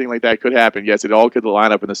and everything like that could happen. Yes, it all could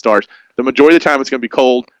line up in the stars. The majority of the time it's going to be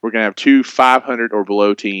cold. We're going to have 2 500 or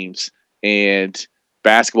below teams, and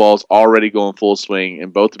basketball is already going full swing,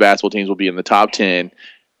 and both the basketball teams will be in the top 10,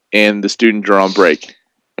 and the students are on break.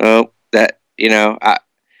 Oh,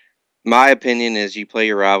 my opinion is you play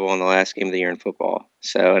your rival in the last game of the year in football.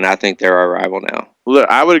 So, and I think they're our rival now. Look,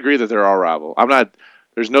 I would agree that they're our rival.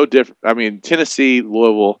 There's no difference. I mean, Tennessee,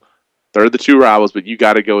 Louisville, they're the 2 rivals, but you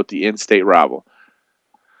got to go with the in-state rival.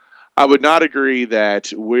 I would not agree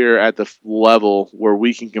that we're at the level where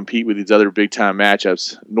we can compete with these other big-time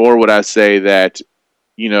matchups, nor would I say that,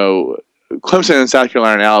 Clemson and South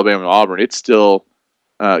Carolina and Alabama and Auburn, it's still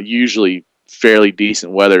usually fairly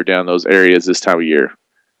decent weather down those areas this time of year.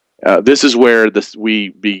 This is where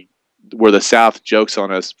where the South jokes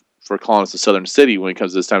on us for calling us the Southern City when it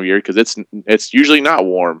comes to this time of year because it's usually not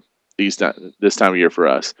warm this time of year for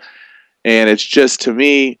us. And it's just, to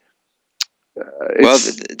me...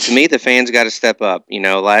 to me, the fans got to step up.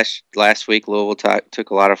 Last week, Louisville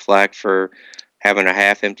took a lot of flack for having a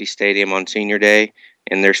half-empty stadium on Senior Day,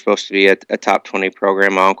 and they're supposed to be a top 20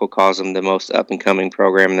 program. My uncle calls them the most up-and-coming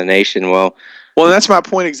program in the nation. Well, that's my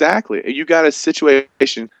point exactly. You got a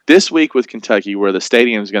situation this week with Kentucky where the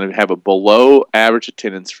stadium is going to have a below-average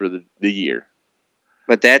attendance for the year.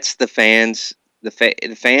 But that's the fans... The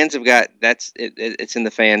fans have got it's in the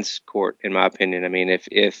fans' court, in my opinion. I mean,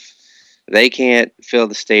 if they can't fill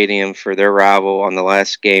the stadium for their rival on the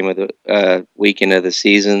last game of the weekend of the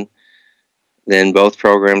season, then both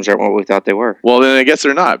programs aren't what we thought they were. Well, then I guess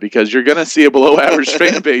they're not, because you're going to see a below-average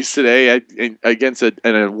fan base today against a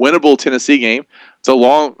winnable Tennessee game. It's a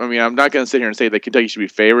long. I mean, I'm not going to sit here and say that Kentucky should be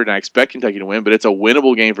favored, and I expect Kentucky to win, but it's a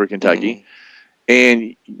winnable game for Kentucky.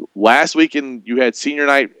 And last weekend you had senior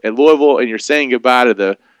night at Louisville, and you're saying goodbye to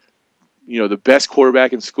the best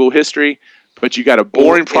quarterback in school history, but you got a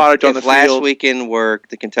boring product on the field. If last weekend were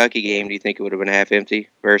the Kentucky game, do you think it would have been half empty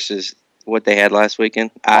versus what they had last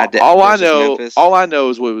weekend? All I know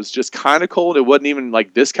is it was just kind of cold. It wasn't even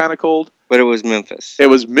like this kind of cold. But it was Memphis. It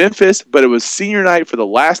was Memphis, but it was senior night for the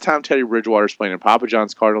last time Teddy Bridgewater's playing in Papa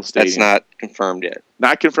John's Cardinal Stadium. That's not confirmed yet.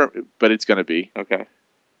 Not confirmed, but it's going to be. Okay.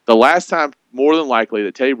 The last time, more than likely,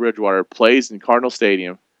 that Teddy Bridgewater plays in Cardinal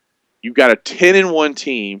Stadium, you've got a 10-1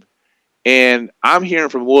 team, and I'm hearing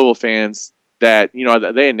from Louisville fans that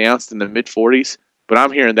they announced in the mid-40s, but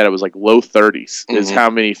I'm hearing that it was like low 30s is how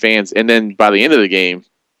many fans. And then by the end of the game,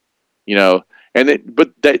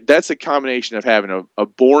 that's a combination of having a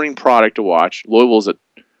boring product to watch. Louisville's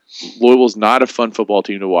not a fun football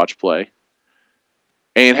team to watch play,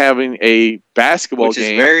 and having a basketball game.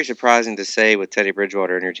 Which is very surprising to say with Teddy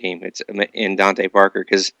Bridgewater in your team. It's in Dante Parker,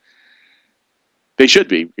 because they should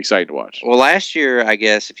be exciting to watch. Well, last year, I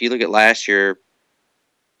guess, if you look at last year,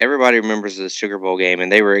 everybody remembers the Sugar Bowl game,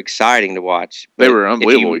 and they were exciting to watch. They were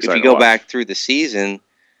unbelievably exciting. If you go back through the season,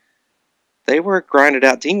 they were a grinded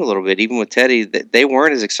out team a little bit. Even with Teddy, they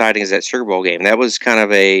weren't as exciting as that Sugar Bowl game. That was kind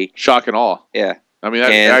of a shock and awe. Yeah. I mean,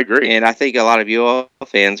 I agree. And I think a lot of UL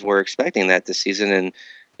fans were expecting that this season, and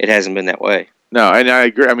it hasn't been that way. No, and I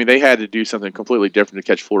agree. I mean, they had to do something completely different to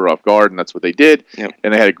catch Florida off guard, and that's what they did. Yep.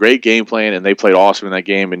 And they had a great game plan, and they played awesome in that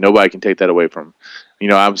game, and nobody can take that away from them.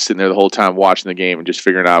 I'm sitting there the whole time watching the game and just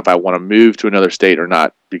figuring out if I want to move to another state or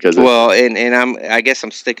not. I guess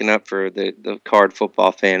I'm sticking up for the Card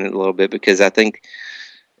football fan a little bit, because I think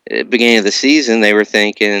at the beginning of the season they were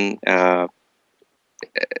thinking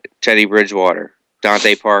Teddy Bridgewater,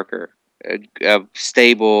 Dante Parker, a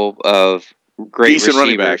stable of great decent receivers.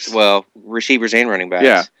 Running backs. Well, receivers and running backs.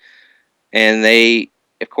 Yeah. And they,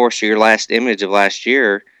 of course, your last image of last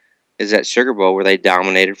year is that Sugar Bowl where they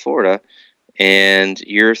dominated Florida. And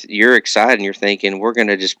you're excited and you're thinking, we're going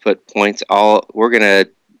to just put points we're going to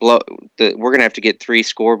have to get 3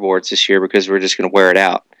 scoreboards this year because we're just going to wear it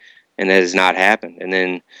out. And that has not happened.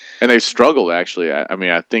 And they've struggled, actually. I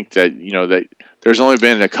mean, I think that, that there's only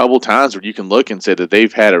been a couple times where you can look and say that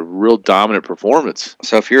they've had a real dominant performance.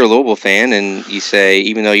 So if you're a Louisville fan and you say,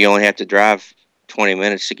 even though you only have to drive 20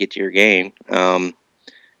 minutes to get to your game, and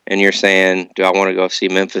you're saying, do I want to go see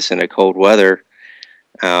Memphis in a cold weather?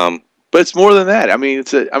 But it's more than that. I mean,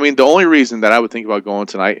 the only reason that I would think about going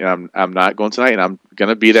tonight, and I'm not going tonight, and I'm going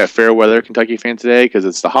to be that fair weather Kentucky fan today because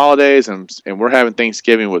it's the holidays, and we're having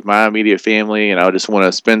Thanksgiving with my immediate family, and I just want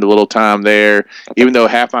to spend a little time there, even though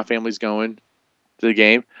half my family's going to the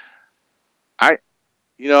game. The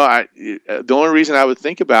only reason I would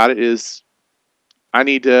think about it is I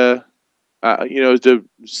need to, to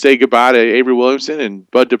say goodbye to Avery Williamson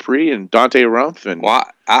and Bud Dupree and Dante Rumpf. And well,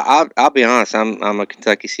 I'll be honest. I'm a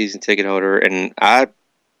Kentucky season ticket holder, and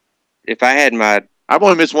if I had I've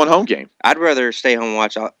only missed one home game. I'd rather stay home and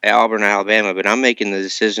watch Auburn, Alabama. But I'm making the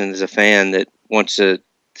decision as a fan that wants to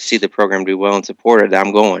see the program do well and support it.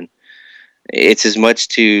 I'm going. It's as much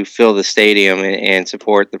to fill the stadium and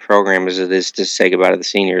support the program as it is to say goodbye to the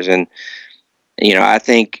seniors. And I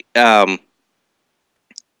think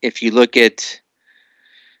if you look at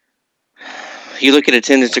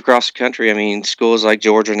attendance across the country, I mean, schools like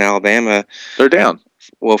Georgia and Alabama, they're down.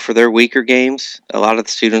 Well, for their weaker games, a lot of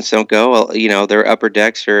the students don't go. Their upper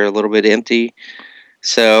decks are a little bit empty.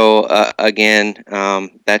 So, again,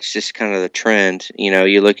 that's just kind of the trend.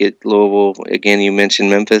 You look at Louisville, again, you mentioned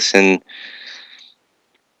Memphis, and,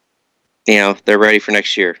 they're ready for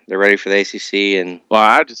next year. They're ready for the ACC. And well,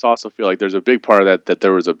 I just also feel like there's a big part of that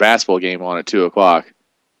there was a basketball game on at 2 o'clock,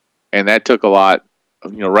 and that took a lot.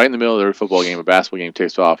 Right in the middle of their football game, a basketball game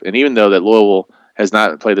takes off. And even though that Louisville has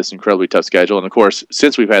not played this incredibly tough schedule, and, of course,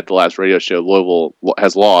 since we've had the last radio show, Louisville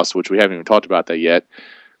has lost, which we haven't even talked about that yet.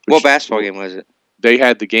 What basketball game was it? They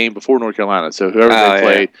had the game before North Carolina. So whoever they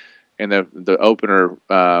played in the opener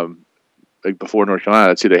before North Carolina,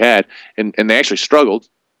 that's who they had. And they actually struggled.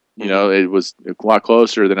 It was a lot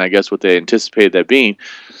closer than I guess what they anticipated that being.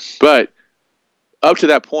 But up to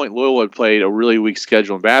that point, Louisville had played a really weak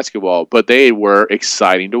schedule in basketball, but they were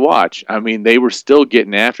exciting to watch. I mean, they were still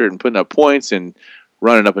getting after it and putting up points and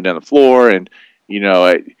running up and down the floor. And,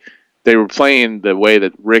 they were playing the way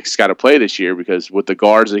that Rick's got to play this year, because with the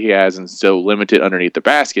guards that he has and so limited underneath the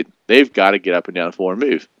basket, they've got to get up and down the floor and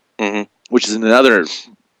move, which is another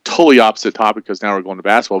totally opposite topic because now we're going to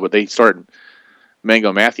basketball. But they started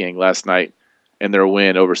Mango Mathiang last night in their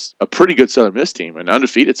win over a pretty good Southern Miss team, an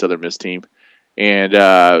undefeated Southern Miss team. And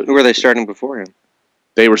who were they starting before him?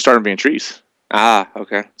 they were starting Van Treese. Ah,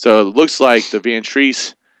 okay. So it looks like the Van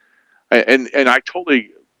Treese, and I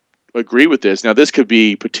totally agree with this. Now, this could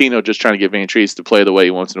be Patino just trying to get Van Treese to play the way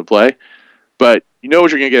he wants him to play. But you know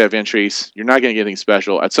what you're going to get at Van Treese. You're not going to get anything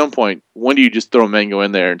special. At some point, when do you just throw Mango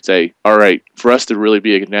in there and say, all right, for us to really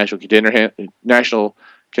be a national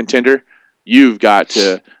contender, you've got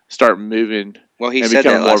to start moving Well, he and said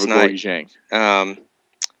become that more of last a Gorgie night. Zhang.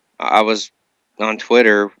 I was on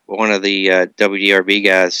Twitter. One of the WDRB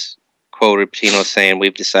guys quoted Patino saying,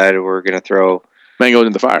 "We've decided we're going to throw Mango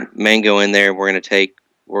in the fire. Mango in there. We're going to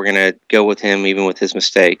go with him even with his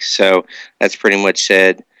mistakes." So that's pretty much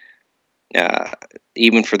said.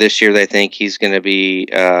 Even for this year, they think he's going to be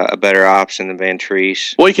a better option than Van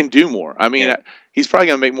Treese. Well, he can do more. I mean, Yeah. He's probably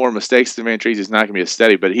going to make more mistakes than Van Treese. He's not going to be as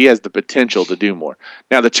steady, but he has the potential to do more.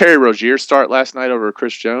 Now, the Terry Rozier start last night over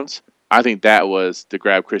Chris Jones, I think that was to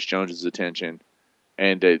grab Chris Jones' attention.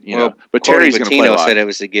 And, but Terry's going to play a Patino lot. said it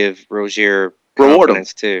was to give Rozier Reward him.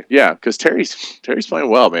 confidence, too. Yeah, because Terry's playing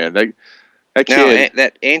well, man. That Now, kid.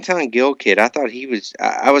 that Anton Gill kid, I thought he was.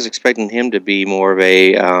 I was expecting him to be more of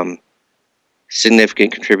a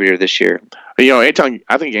significant contributor this year. I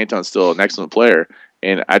think Anton's still an excellent player,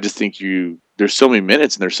 and I just think there's so many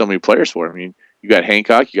minutes and there's so many players for him. I mean, you got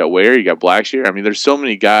Hancock, you got Ware, you got Blackshear. I mean, there's so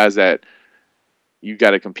many guys that you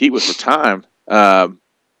got to compete with for time.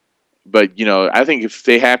 But I think if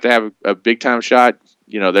they have to have a big time shot,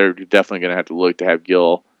 they're definitely going to have to look to have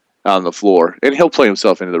Gill out on the floor, and he'll play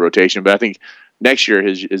himself into the rotation. But I think next year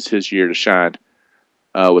is his year to shine,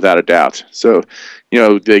 without a doubt. So,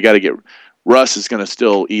 they got to get. Russ is going to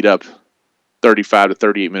still eat up 35 to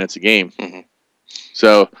 38 minutes a game. Mm-hmm.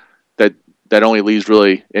 So that only leaves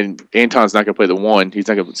really, and Anton's not going to play the one. He's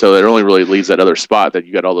not going. So that only really leaves that other spot that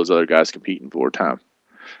you got all those other guys competing for time.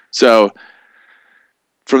 So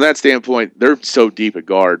from that standpoint, they're so deep at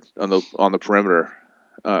guard on the perimeter.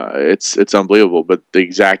 It's unbelievable. But the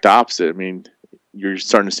exact opposite. I mean, you're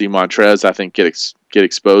starting to see Montrez, I think, get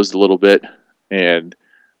exposed a little bit, and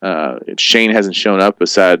Shane hasn't shown up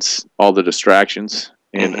besides all the distractions.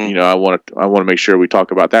 And Mm-hmm. I want to make sure we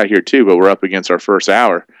talk about that here too. But we're up against our first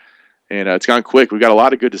hour, and it's gone quick. We got a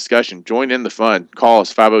lot of good discussion. Join in the fun. Call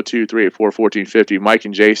us 502-384-1450. Mike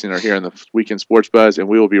and Jason are here on the Weekend Sports Buzz, and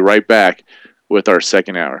we will be right back with our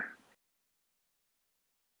second hour.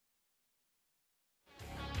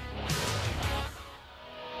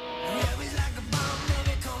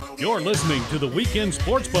 You're listening to the Weekend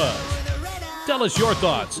Sports Buzz. Tell us your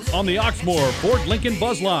thoughts on the Oxmoor Ford Lincoln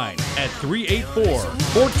Buzz Line at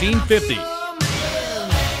 384-1450.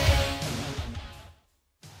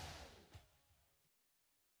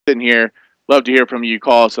 Sitting here, love to hear from you.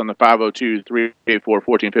 Call us on the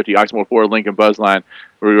 502-384-1450 Oxmoor Ford Lincoln Buzz Line.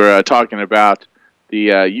 We were talking about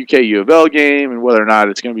the UK U of L game and whether or not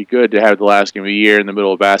it's going to be good to have the last game of the year in the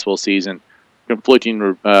middle of basketball season.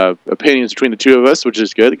 Conflicting opinions between the two of us, which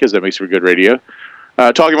is good because that makes for good radio.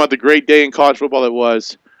 Talking about the great day in college football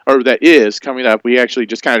that is coming up. We actually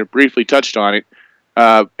just kind of briefly touched on it,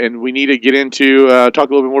 and we need to get into talk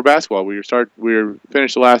a little bit more basketball. We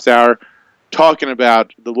finished the last hour talking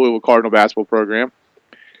about the Louisville Cardinal basketball program,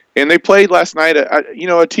 and they played last night.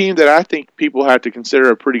 A team that I think people have to consider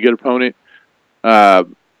a pretty good opponent,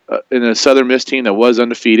 in a Southern Miss team that was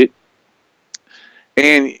undefeated,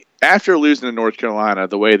 and after losing to North Carolina,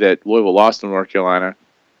 the way that Louisville lost to North Carolina,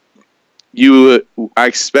 I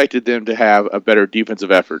expected them to have a better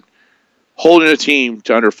defensive effort. Holding a team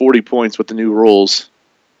to under 40 points with the new rules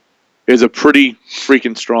is a pretty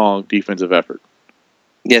freaking strong defensive effort.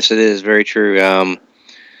 Yes, it is very true. I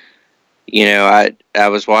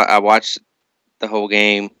watched the whole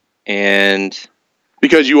game, and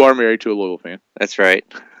Because you are married to a Louisville fan. that's right.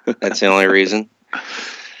 That's the only reason.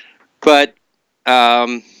 But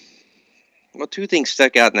two things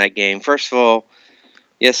stuck out in that game. First of all,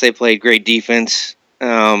 yes, they played great defense.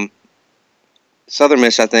 Southern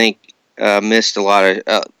Miss, I think, missed a lot of.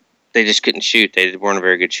 They just couldn't shoot. They weren't a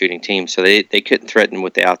very good shooting team, so they couldn't threaten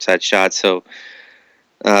with the outside shot. So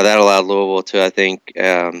that allowed Louisville to, I think,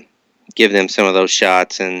 give them some of those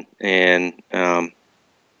shots, and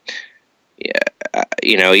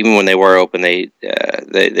even when they were open, they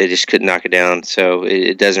just couldn't knock it down. So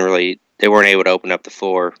it doesn't really. They weren't able to open up the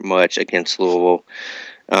floor much against Louisville.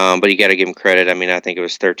 But you got to give them credit. I mean, I think it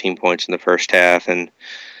was 13 points in the first half, and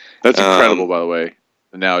that's incredible, by the way.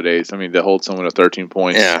 Nowadays, I mean, to hold someone to 13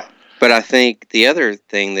 points. Yeah, but I think the other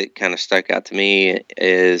thing that kind of stuck out to me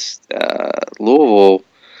is Louisville.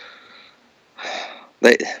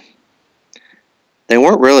 They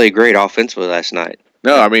weren't really great offensively last night.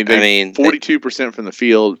 No, I mean 42% from the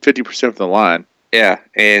field, 50% from the line. Yeah,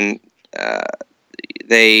 and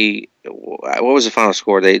what was the final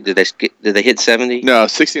score? Did they hit 70? No,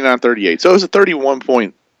 69-38. So it was a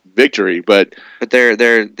 31-point victory, but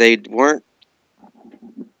they weren't.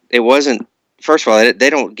 It wasn't. First of all, they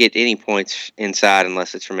don't get any points inside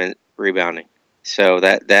unless it's from rebounding. So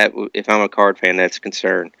that if I'm a Card fan, that's a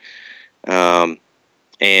concern.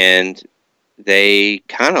 And they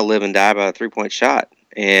kind of live and die by a 3-point shot,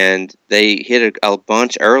 and they hit a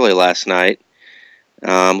bunch early last night.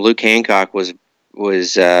 Luke Hancock was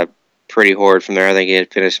pretty horrid from there. I think he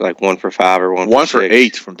had finished like 1 for 5 or 1 for 6.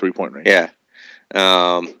 8 from 3-point range. Yeah.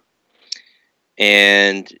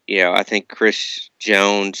 And I think Chris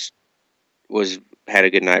Jones had a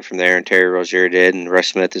good night from there, and Terry Rozier did, and Russ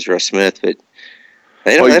Smith is Russ Smith, but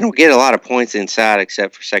they don't get a lot of points inside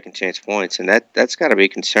except for second chance points, and that's got to be a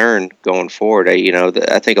concern going forward.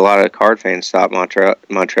 I think a lot of Card fans thought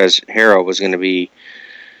Montrezl Harrell was going to be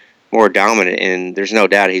more dominant, and there's no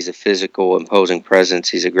doubt he's a physical, imposing presence.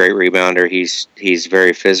 He's a great rebounder. He's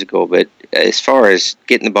very physical, but as far as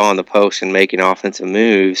getting the ball in the post and making offensive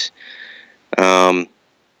moves, I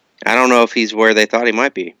don't know if he's where they thought he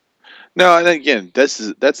might be. No, and again, that's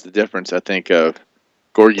the difference, I think, of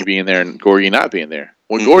Gorgui being there and Gorgui not being there.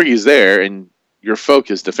 When Gorgie's there and your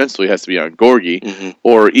focus defensively has to be on Gorgui,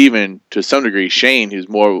 or even to some degree Shane, who's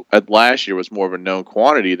last year was more of a known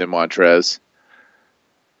quantity than Montrez.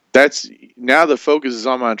 Now the focus is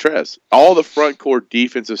on Montrez. All the front court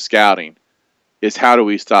defensive scouting is how do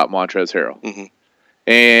we stop Montrezl Harrell.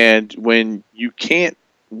 And when you can't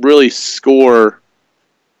really score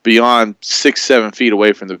beyond 6-7 feet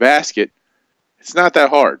away from the basket, it's not that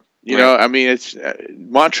hard. I mean, it's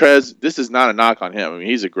Montrez. This is not a knock on him. I mean,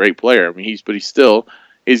 he's a great player. I mean, he's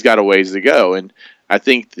got a ways to go. And I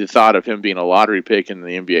think the thought of him being a lottery pick in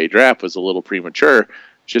the NBA draft was a little premature,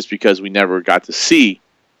 just because we never got to see.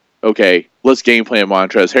 Okay, let's game plan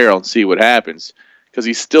Montrezl Harrell and see what happens, because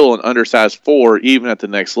he's still an undersized 4, even at the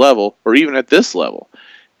next level or even at this level.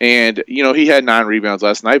 And he had 9 rebounds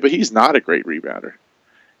last night, but he's not a great rebounder.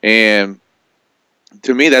 And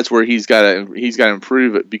to me, that's where he's got to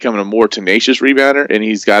improve at becoming a more tenacious rebounder, and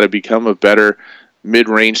he's got to become a better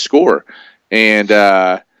mid-range scorer. And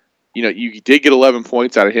you did get 11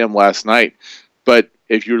 points out of him last night, but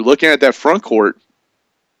if you're looking at that front court,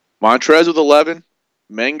 Montrez with 11,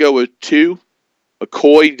 Mengo with 2,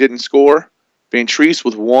 McCoy didn't score, Vantrease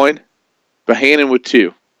with 1, Bohannon with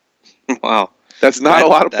 2. Wow. That's not a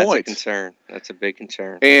lot of points. That's a concern. That's a big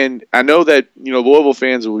concern. And I know that Louisville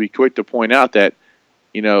fans will be quick to point out that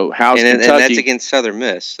how's Kentucky? And that's against Southern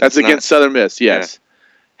Miss. That's against Southern Miss. Yes. Yeah.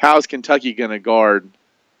 How's Kentucky going to guard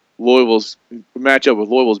Louisville's matchup with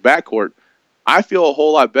Louisville's backcourt? I feel a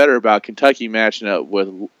whole lot better about Kentucky matching up with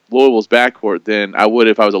Louisville's backcourt than I would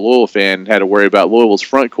if I was a Louisville fan and had to worry about Louisville's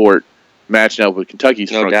front court matching up with Kentucky's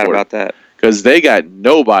front court. No doubt about that. Because they got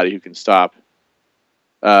nobody who can stop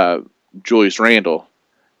Julius Randle,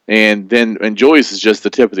 and Julius is just the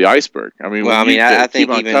tip of the iceberg. I mean, I think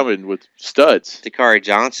keep on coming with studs. Dakari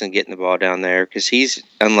Johnson getting the ball down there, because he's,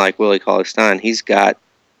 unlike Willie Cauley-Stein, he's got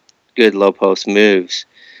good low post moves,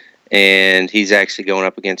 and he's actually going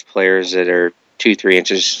up against players that are 2-3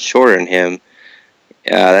 inches shorter than him.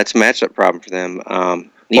 That's a matchup problem for them.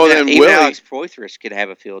 Even Willie, Alex Poythress could have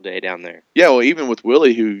a field day down there. Yeah, well, even with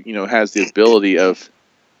Willie, who has the ability of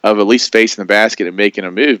at least facing the basket and making a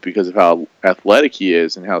move because of how athletic he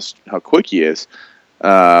is and how quick he is.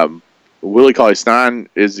 Willie Cauley-Stein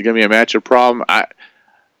is going to be a matchup problem. I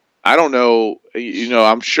don't know.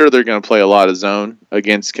 I'm sure they're going to play a lot of zone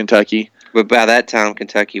against Kentucky. But by that time,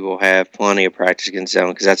 Kentucky will have plenty of practice against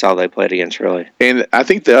zone, because that's all they played against, really. And I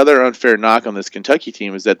think the other unfair knock on this Kentucky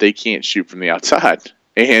team is that they can't shoot from the outside.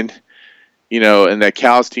 And, and that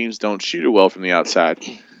Cal's teams don't shoot it well from the outside.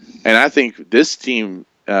 And I think this team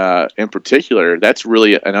in particular, that's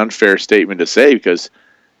really an unfair statement to say, because,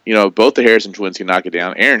 both the Harrison twins can knock it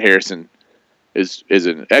down. Aaron Harrison is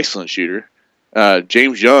an excellent shooter.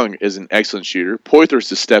 James Young is an excellent shooter.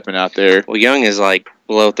 Poythress is stepping out there. Well, Young is like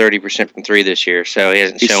below 30% from 3 this year, so he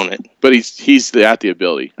hasn't shown it. But he's got the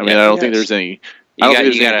ability. I mean, I don't think there's any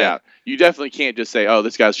doubt. You definitely can't just say, "Oh,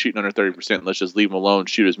 this guy's shooting under 30%. Let's just leave him alone,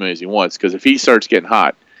 shoot as many as he wants." Because if he starts getting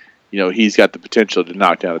hot, he's got the potential to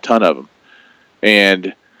knock down a ton of them.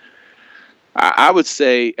 And I would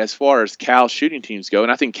say, as far as Cal's shooting teams go,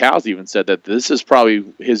 and I think Cal's even said that this is probably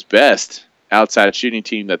his best outside shooting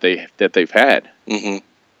team that they've had. Mm-hmm.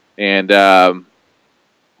 And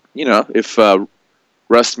if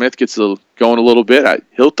Russ Smith gets going a little bit,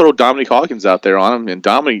 he'll throw Dominique Hawkins out there on him, and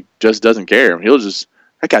Dominique just doesn't care.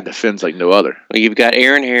 That guy defends like no other. Well, you've got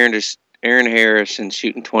Aaron Harrison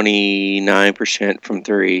shooting 29% from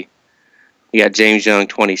 3. You got James Young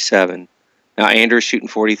 27. Now Andrew's shooting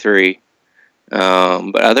 43.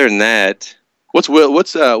 But other than that, What's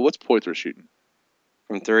Poitras shooting?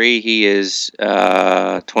 from 3, he is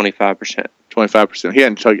 25%. 25%. He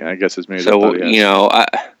hadn't chugged, I guess, as many as I So thought he had. you know,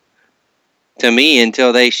 to me,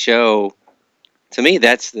 until they show, to me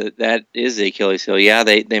that is the Achilles heel. Yeah,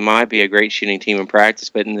 they might be a great shooting team in practice,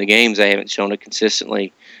 but in the games they haven't shown it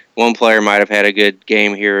consistently. One player might have had a good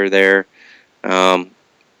game here or there,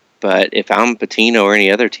 but if I'm Patino or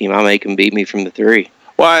any other team, I make them beat me from the 3.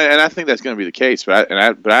 Well, and I think that's going to be the case, but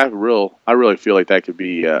I really feel like that could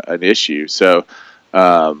be an issue. So,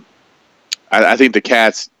 I think the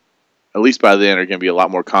Cats, at least by then, are going to be a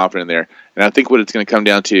lot more confident there. And I think what it's going to come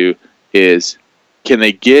down to is, can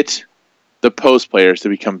they get the post players to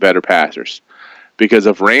become better passers? Because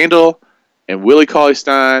if Randall and Willie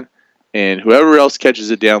Cauley-Stein and whoever else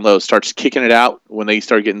catches it down low starts kicking it out when they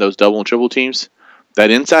start getting those double and triple teams,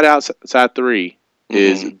 that inside-outside 3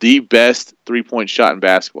 is the best three-point shot in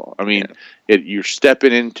basketball. I mean, you're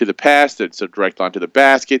stepping into the pass, it's a direct line to the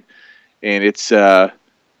basket, and it's the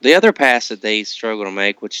other pass that they struggle to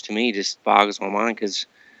make, which to me just boggles my mind because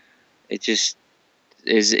it just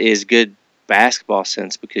is good basketball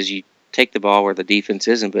sense because you take the ball where the defense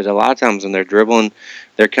isn't. But a lot of times when they're dribbling,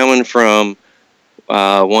 they're coming from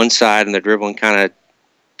one side and they're dribbling kind of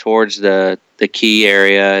towards the key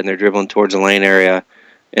area and they're dribbling towards the lane area,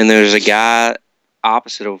 and there's a guy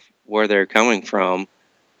opposite of where they're coming from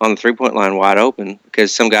on the three-point line wide open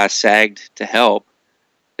because some guy sagged to help.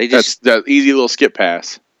 That's that easy little skip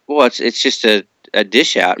pass. Well, it's just a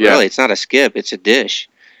dish out, really. It's not a skip, it's a dish.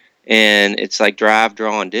 And it's like drive,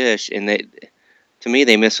 draw, and dish. And to me,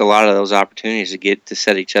 they miss a lot of those opportunities to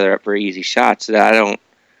set each other up for easy shots. I don't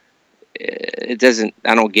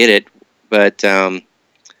get it. But the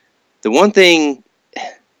one thing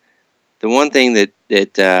that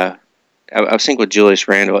I was thinking with Julius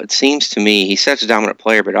Randle, it seems to me he's such a dominant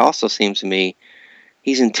player, but it also seems to me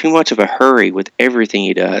he's in too much of a hurry with everything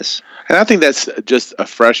he does. And I think that's just a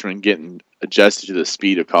freshman getting adjusted to the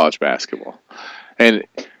speed of college basketball. And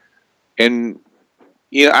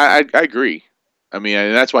you know, I agree. I mean,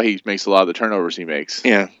 and that's why he makes a lot of the turnovers he makes.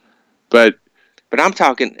 Yeah. But I'm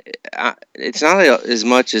talking, it's not as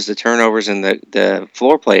much as the turnovers and the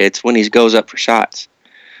floor play. It's when he goes up for shots.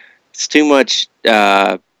 It's too much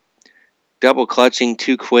double clutching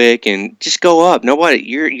too quick and just go up. Nobody,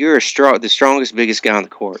 you're the strongest, biggest guy on the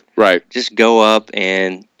court. Right. Just go up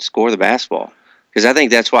and score the basketball. Because I think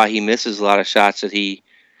that's why he misses a lot of shots that he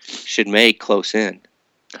should make close in.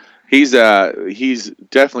 He's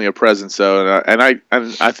definitely a presence, though, and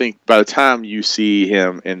I think by the time you see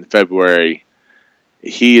him in February,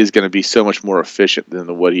 he is going to be so much more efficient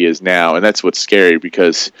than what he is now, and that's what's scary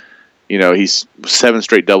because, you know, he's 7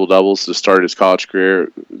 straight double-doubles to start his college career.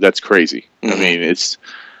 That's crazy. Mm-hmm. I mean, it's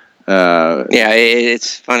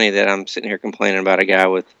it's funny that I'm sitting here complaining about a guy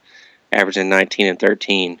with averaging 19 and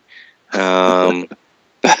 13,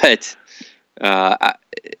 but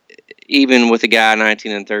even with a guy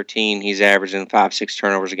 19 and 13, he's averaging 5-6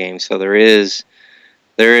 turnovers a game. So there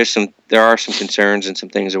are some concerns and some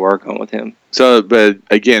things to work on with him. So, but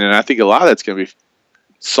again, and I think a lot of that's going to be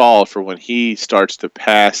solved for when he starts to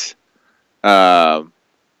pass out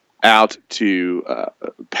to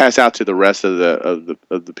the rest of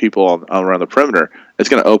the people around the perimeter. It's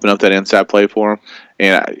going to open up that inside play for them,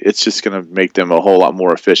 and it's just going to make them a whole lot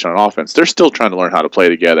more efficient on offense. They're still trying to learn how to play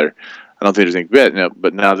together. I don't think there's any bit,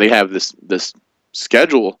 but now they have this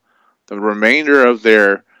schedule. The remainder of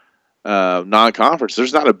their non-conference,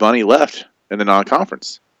 there's not a bunny left in the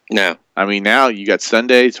non-conference. No. I mean, now you got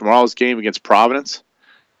Sunday, tomorrow's game against Providence.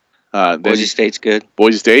 Boise State's good.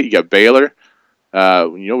 Boise State, you got Baylor.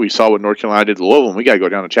 We saw what North Carolina did to Louisville, and we got to go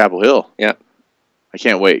down to Chapel Hill. Yeah. I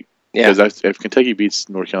can't wait. Yeah. Because if Kentucky beats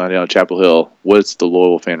North Carolina down at Chapel Hill, what's the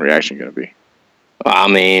Louisville fan reaction going to be? Well, I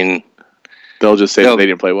mean, they'll just say that they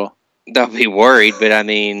didn't play well. They'll be worried, but I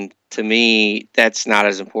mean, to me, that's not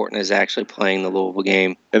as important as actually playing the Louisville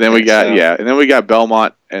game. And then we got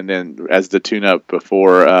Belmont, and then as the tune-up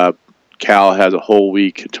before Cal has a whole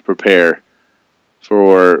week to prepare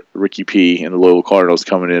for Ricky P and the Louisville Cardinals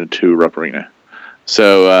coming into Rupp Arena.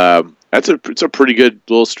 So it's a pretty good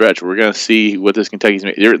little stretch. We're going to see what this Kentucky's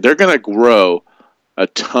made. They're going to grow a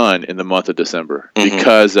ton in the month of December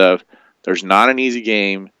because of there's not an easy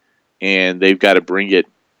game, and they've got to bring it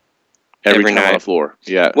every time night on the floor.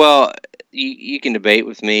 Yeah. Well, you can debate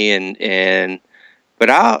with me,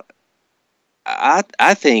 but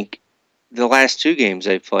I think the last two teams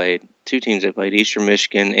they played, Eastern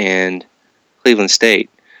Michigan and Cleveland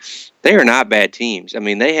State, they are not bad teams. I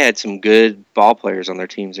mean, they had some good ball players on their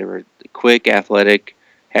teams. They were quick, athletic,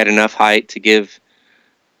 had enough height to give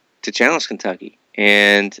to challenge Kentucky.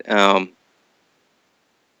 And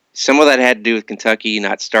some of that had to do with Kentucky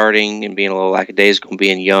not starting and being a little lackadaisical,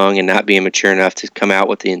 being young and not being mature enough to come out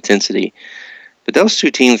with the intensity. But those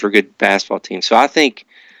two teams were good basketball teams. So I think,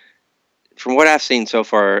 from what I've seen so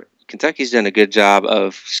far, Kentucky's done a good job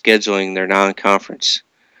of scheduling their non-conference.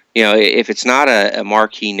 You know, if it's not a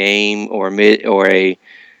marquee name or a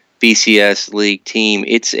BCS league team,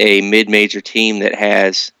 it's a mid-major team that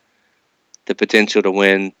has the potential to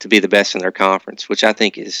win, to be the best in their conference, which I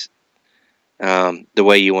think is the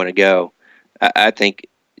way you want to go. I think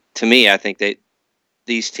that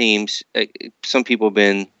these teams, some people have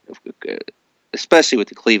been, especially with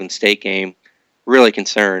the Cleveland State game, really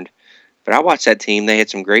concerned. But I watched that team. They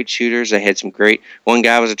had some great shooters. They had some great. One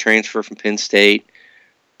guy was a transfer from Penn State.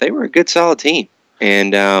 They were a good, solid team.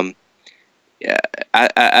 And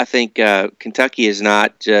I think Kentucky is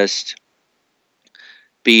not just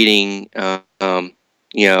beating, number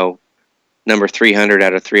 300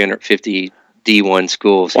 out of 350 D1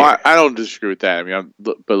 schools. Well, I don't disagree with that. I mean,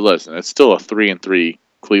 but listen, it's still a 3-3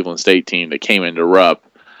 Cleveland State team that came into Rupp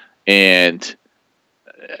and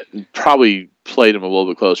probably played them a little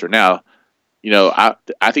bit closer. Now, I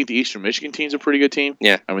think the Eastern Michigan team's a pretty good team.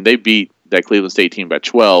 Yeah. I mean, they beat that Cleveland State team by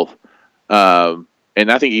 12. And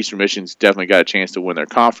I think Eastern Michigan's definitely got a chance to win their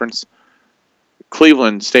conference.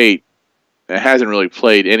 Cleveland State hasn't really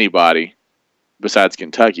played anybody besides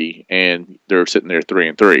Kentucky, and they're sitting there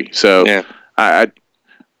 3-3. So yeah. I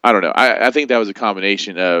don't know. I think that was a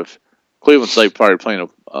combination of Cleveland State probably playing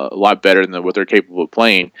a lot better than what they're capable of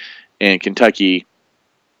playing, and Kentucky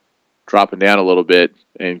dropping down a little bit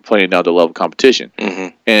and playing down to level competition.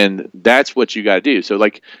 Mm-hmm. And that's what you got to do. So,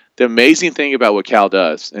 like, the amazing thing about what Cal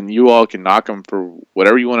does, and you all can knock them for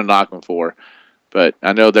whatever you want to knock them for, but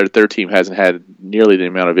I know that their team hasn't had nearly the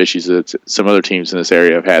amount of issues that some other teams in this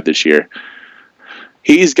area have had this year.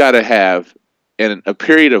 He's got to have, in a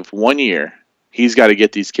period of 1 year, he's got to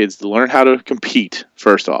get these kids to learn how to compete,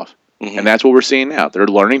 first off. Mm-hmm. And that's what we're seeing now. They're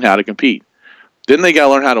learning how to compete. Then they got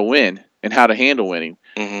to learn how to win and how to handle winning.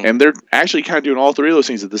 Mm-hmm. And they're actually kind of doing all three of those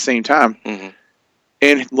things at the same time. Mm-hmm.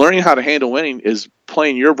 And learning how to handle winning is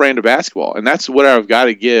playing your brand of basketball. And that's what I've got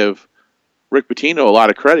to give Rick Pitino a lot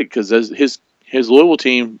of credit, because his Louisville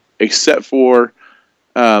team, except for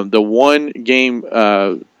the one game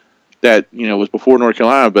that was before North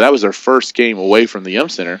Carolina, but that was their first game away from the Yum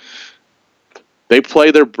Center, they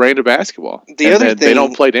play their brand of basketball. They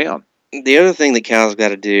don't play down. The other thing that Cal's got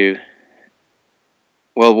to do,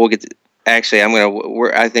 well, we'll get to, actually,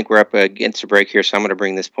 I think we're up against a break here, so I'm going to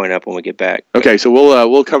bring this point up when we get back. Okay, so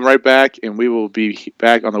we'll come right back, and we will be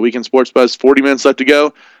back on the Weekend Sports Buzz. 40 minutes left to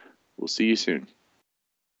go. We'll see you soon.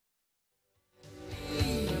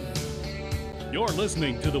 You're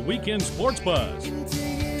listening to the Weekend Sports Buzz.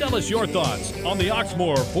 Tell us your thoughts on the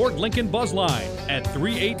Oxmoor Ford Lincoln Buzz Line at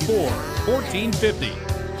 384-1450.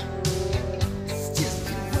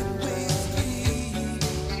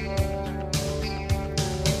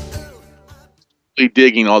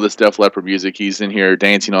 Digging all this Def Leppard music. He's in here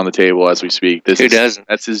dancing on the table as we speak. Who doesn't?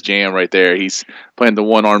 That's his jam right there. He's playing the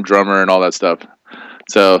one-armed drummer and all that stuff.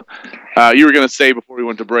 So you were going to say before we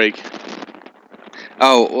went to break.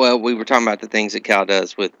 Oh, well, we were talking about the things that Cal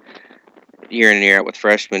does with year in and year out with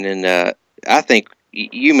freshmen, and I think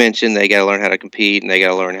you mentioned they got to learn how to compete and they got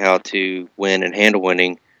to learn how to win and handle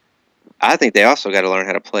winning. I think they also got to learn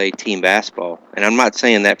how to play team basketball, and I'm not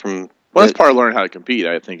saying that from. Well, that's part of learning how to compete.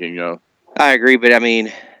 I think I agree, but I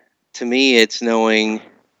mean, to me, it's knowing.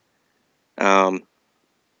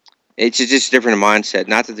 It's just a different mindset.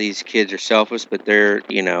 Not that these kids are selfish, but their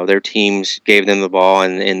teams gave them the ball,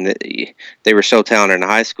 and they were so talented in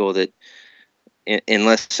high school that,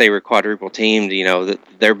 unless they were quadruple teamed,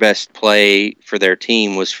 their best play for their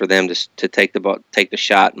team was for them to take the ball, take the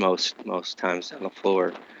shot most times down the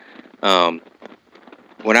floor.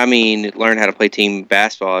 What I mean, learn how to play team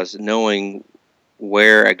basketball is knowing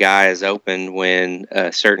where a guy is open when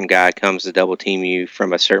a certain guy comes to double team you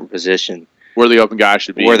from a certain position. Where the open guy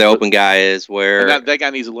should be. Where the open guy is. Where that guy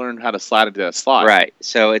needs to learn how to slide into that slot. Right.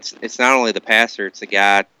 So it's not only the passer, it's the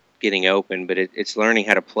guy getting open, but it's learning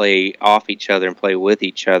how to play off each other and play with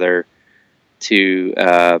each other to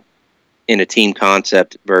in a team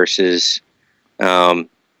concept versus and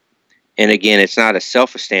again, it's not a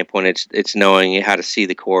selfish standpoint, it's knowing how to see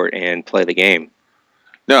the court and play the game.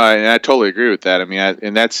 No, I totally agree with that. I mean,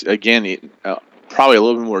 and that's, again, probably a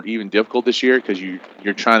little bit more even difficult this year because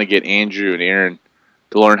you're trying to get Andrew and Aaron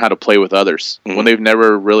to learn how to play with others when they've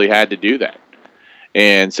never really had to do that.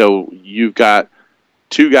 And so you've got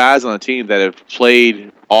two guys on the team that have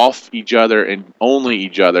played off each other and only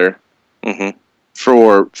each other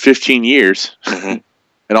for 15 years.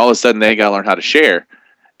 and all of a sudden they got to learn how to share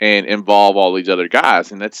and involve all these other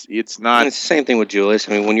guys, and it's not. And it's the same thing with Julius.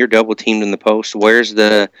 I mean, when you're double teamed in the post, where's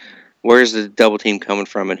the double team coming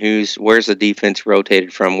from, and where's the defense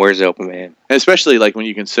rotated from? Where's the open man? And especially like when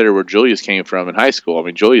you consider where Julius came from in high school. I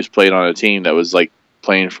mean, Julius played on a team that was like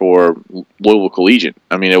playing for Louisville Collegiate.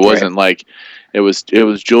 I mean, it wasn't like it was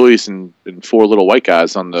Julius and four little white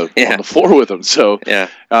guys on the floor with him. So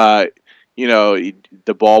you know,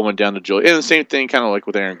 the ball went down to Julius, and the same thing kind of like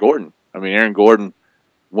with Aaron Gordon. I mean, Aaron Gordon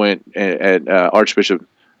went at Archbishop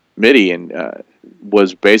Mitty and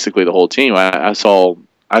was basically the whole team. I saw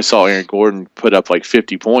Aaron Gordon put up like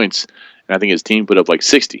 50 points, and I think his team put up like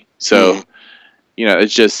 60. So, you know,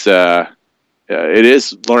 it's just it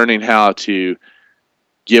is learning how to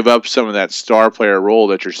give up some of that star player role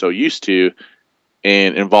that you're so used to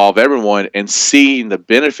and involve everyone, and seeing the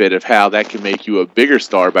benefit of how that can make you a bigger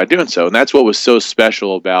star by doing so. And that's what was so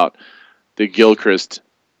special about the Gilchrist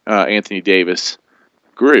Anthony Davis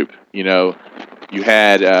group. You know, you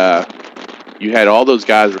had all those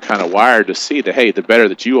guys were kind of wired to see that, hey, the better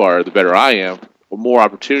that you are, the better I am. The more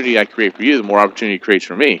opportunity I create for you, the more opportunity it creates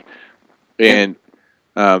for me. And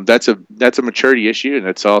that's a maturity issue, and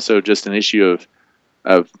it's also just an issue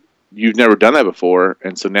of you've never done that before,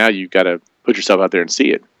 and so now you've got to put yourself out there and see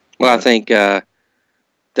it. Well, I think that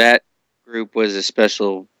group was a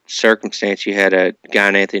special circumstance. You had a guy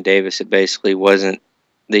in Anthony Davis that basically wasn't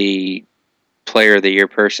the player of the year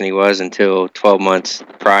person he was until 12 months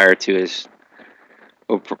prior to his,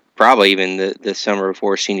 well, probably even the summer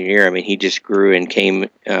before senior year. I mean, he just grew and came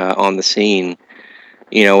on the scene,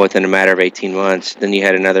 you know, within a matter of 18 months. Then you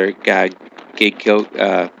had another guy, Kid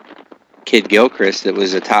Gilchrist, that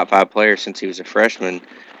was a top 5 player since he was a freshman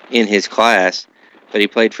in his class, but he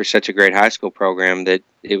played for such a great high school program that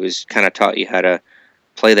it was kind of taught you how to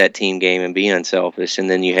play that team game and be unselfish. And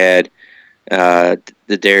then you had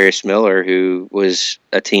the Darius Miller, who was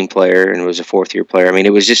a team player and was a fourth-year player. I mean,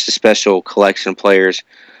 it was just a special collection of players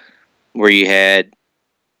where you had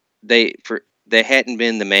they hadn't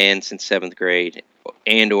been the man since 7th grade,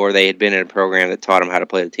 and or they had been in a program that taught them how to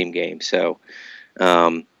play the team game. So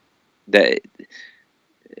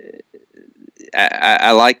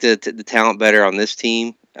I like the talent better on this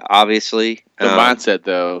team, obviously. The mindset,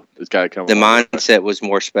 though, has got to come. The mindset was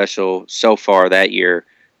more special so far that year.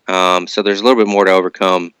 So there's a little bit more to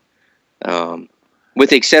overcome. With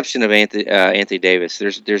the exception of Anthony Davis,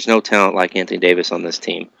 there's no talent like Anthony Davis on this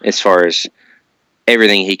team as far as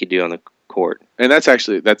everything he could do on the court. And that's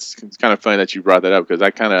kind of funny that you brought that up, because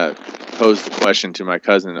I kind of posed the question to my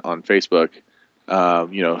cousin on Facebook.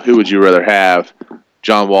 You know, who would you rather have,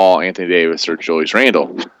 John Wall, Anthony Davis, or Julius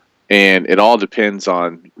Randle? And it all depends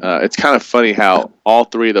on. It's kind of funny how all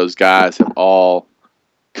three of those guys have all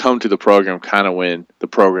come to the program kind of when the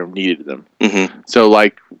program needed them. Mm-hmm. So,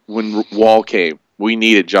 like when Wall came, we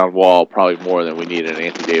needed John Wall probably more than we needed an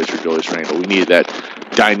Anthony Davis or Julius Randle. We needed that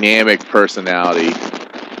dynamic personality,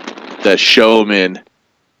 the showman,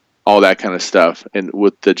 all that kind of stuff, and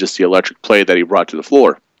with just the electric play that he brought to the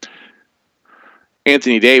floor.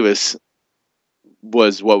 Anthony Davis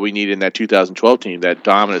was what we needed in that 2012 team, that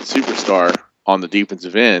dominant superstar on the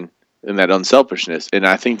defensive end and that unselfishness. And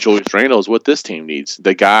I think Julius Randle is what this team needs.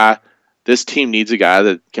 This team needs a guy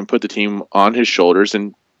that can put the team on his shoulders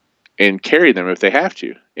and carry them if they have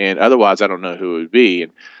to. And otherwise, I don't know who it would be.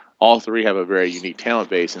 And all three have a very unique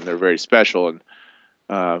talent base, and they're very special. And,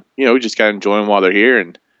 you know, we just got to enjoy them while they're here.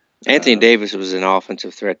 And Anthony Davis was an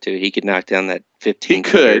offensive threat, too. He could knock down that 15. He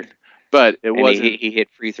could. But it wasn't. He hit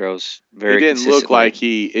free throws very. It didn't look like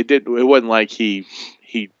he. It did. It wasn't like he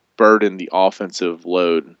burdened the offensive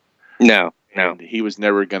load. No. And he was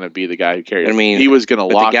never going to be the guy who carried. I mean, he was going to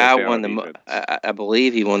lock. The guy us down won I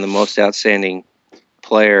believe he won the most outstanding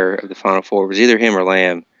player of the Final Four. It was either him or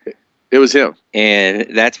Lamb. It was him,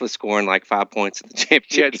 and that's what scoring like 5 points in the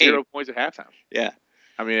championship. He had game. 0 points at halftime. Yeah.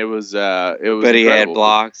 I mean, it was. But incredible. he had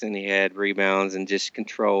blocks and he had rebounds and just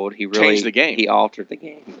controlled. He really changed the game. He altered the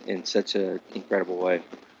game in such an incredible way. All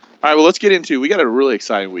right, well, let's get into. We got a really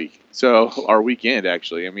exciting week. So our weekend,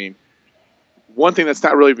 actually. I mean, one thing that's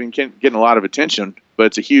not really been getting a lot of attention, but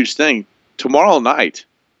it's a huge thing. Tomorrow night,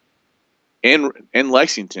 in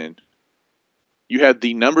Lexington, you have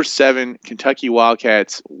the number 7 Kentucky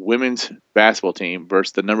Wildcats women's basketball team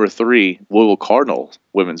versus the number 3 Louisville Cardinals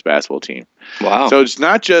women's basketball team. Wow. So it's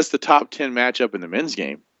not just the top 10 matchup in the men's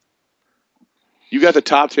game. You got the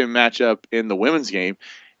top 10 matchup in the women's game.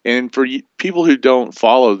 And for people who don't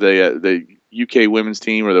follow the UK women's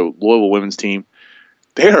team or the Louisville women's team,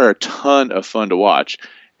 they are a ton of fun to watch.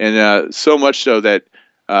 And so much so that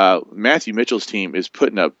Matthew Mitchell's team is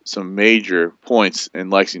putting up some major points in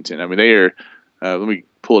Lexington. I mean, they are. Let me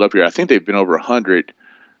pull it up here. I think they've been over 100.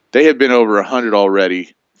 They have been over 100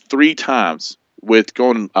 already 3 times, with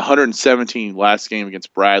going 117 last game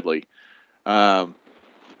against Bradley.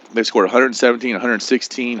 They scored 117,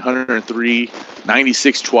 116, 103,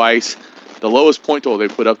 96 twice. The lowest point total they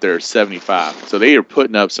put up there is 75. So they are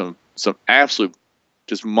putting up some absolute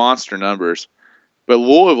just monster numbers. But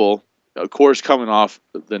Louisville, of course, coming off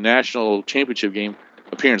the national championship game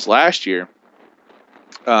appearance last year,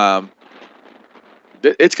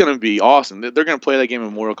 it's going to be awesome. They're going to play that game in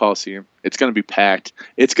Memorial Coliseum. It's going to be packed.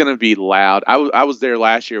 It's going to be loud. I was there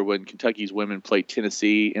last year when Kentucky's women played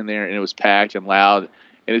Tennessee in there, and it was packed and loud.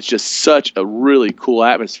 And it's just such a really cool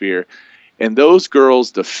atmosphere. And those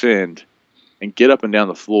girls defend and get up and down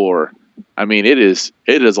the floor. I mean, it is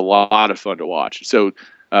a lot of fun to watch. So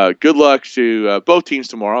good luck to both teams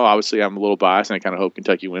tomorrow. Obviously, I'm a little biased, and I kind of hope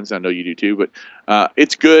Kentucky wins. I know you do too. But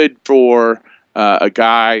it's good for a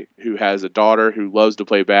guy who has a daughter who loves to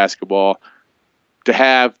play basketball to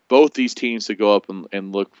have both these teams to go up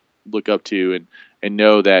and look up to and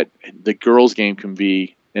know that the girls' game can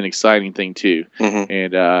be an exciting thing too. Mm-hmm.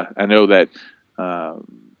 And I know that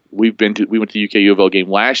we went to the UK U of L game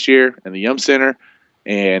last year in the Yum Center,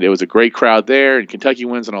 and it was a great crowd there. And Kentucky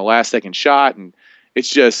wins on a last-second shot, and it's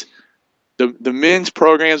just the men's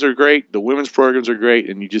programs are great, the women's programs are great,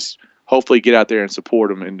 and you just hopefully get out there and support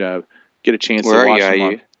them and get a chance to watch them.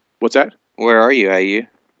 IU? What's that? Where are you, IU?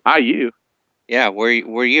 IU. Yeah, where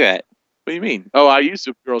you at? What do you mean? Oh, IU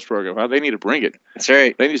Super Girls program. Well, they need to bring it. That's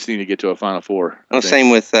right. They just need to get to a Final Four. Well, same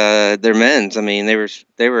with their men's. I mean,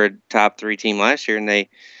 they were a top 3 team last year, and they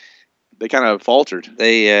kind of faltered.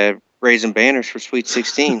 They raising banners for Sweet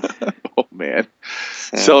 16. Oh man,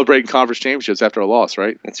 celebrating conference championships after a loss,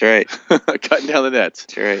 right? That's right. Cutting down the nets.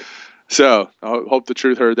 That's right. So I hope the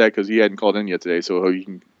Truth heard that, because he hadn't called in yet today. So you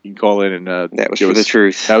can call in and that was for the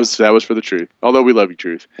Truth. That was for the Truth. Although we love you,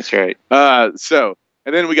 Truth. That's right.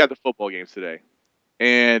 And then we got the football games today.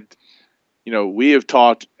 And, we have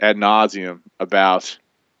talked ad nauseum about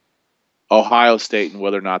Ohio State and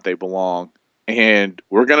whether or not they belong. And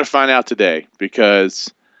we're going to find out today,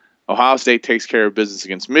 because Ohio State takes care of business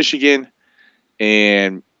against Michigan.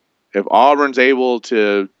 And if Auburn's able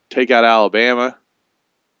to take out Alabama,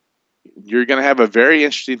 you're going to have a very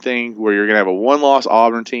interesting thing where you're going to have a one-loss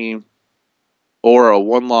Auburn team or a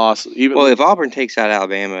one-loss. Well, if Auburn takes out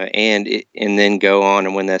Alabama and then go on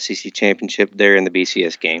and win the SEC championship, they're in the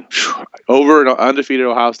BCS game. Over an undefeated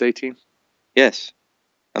Ohio State team? Yes.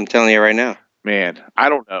 I'm telling you right now. Man, I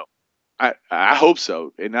don't know. I hope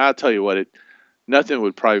so. And I'll tell you what, nothing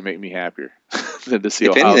would probably make me happier than to see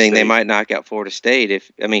Ohio State. If anything, they might knock out Florida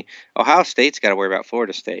State. Ohio State's got to worry about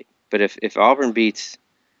Florida State. But if Auburn beats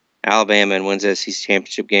Alabama and wins the SEC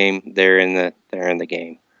championship game, they're in the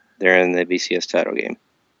game. They're in the BCS title game.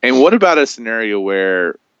 And what about a scenario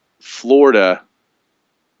where could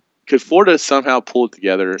Florida somehow pull it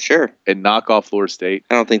together? Sure. And knock off Florida State?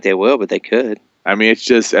 I don't think they will, but they could. I mean, it's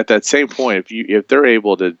just at that same point, if they're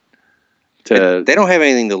able to they don't have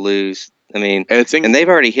anything to lose. I mean, and they've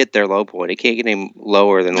already hit their low point. It can't get any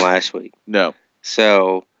lower than last week. No.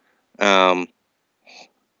 So, I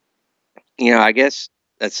guess.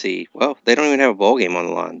 Let's see. Well, they don't even have a bowl game on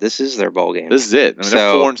the line. This is their bowl game. This is it. I mean,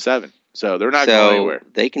 they're 4-7, so they're not going anywhere.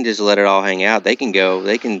 They can just let it all hang out. They can go.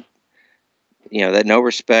 They can, that no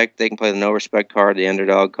respect. They can play the no respect card, the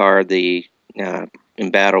underdog card, the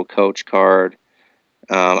embattled coach card.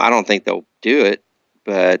 I don't think they'll do it,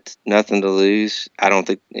 but nothing to lose. I don't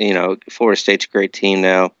think Florida State's a great team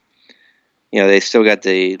now. They still got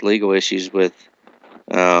the legal issues with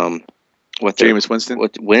Jameis Winston.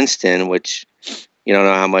 With Winston, which. You don't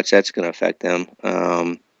know how much that's going to affect them.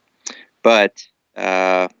 But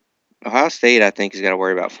Ohio State, I think, has got to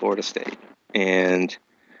worry about Florida State. And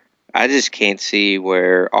I just can't see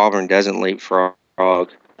where Auburn doesn't leapfrog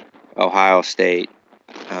Ohio State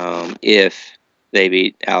if they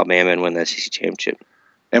beat Alabama and win the SEC championship.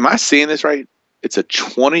 Am I seeing this right? It's a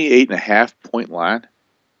 28.5-point line.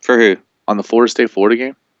 For who? On the Florida State-Florida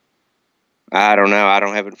game? I don't know. I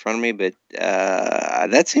don't have it in front of me, but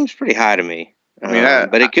that seems pretty high to me.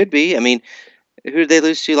 But it could be. I mean, who did they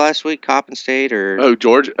lose to last week? Coppin State or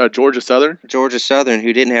Georgia Southern? Georgia Southern,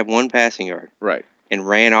 who didn't have one passing yard, right, and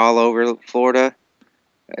ran all over Florida.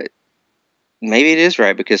 Maybe it is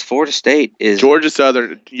right, because Florida State is Georgia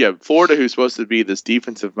Southern. Yeah, Florida, who's supposed to be this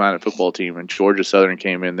defensive-minded football team, and Georgia Southern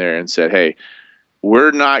came in there and said, "Hey, we're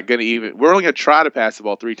only going to try to pass the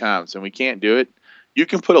ball 3 times, and we can't do it. You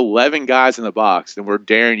can put 11 guys in the box, and we're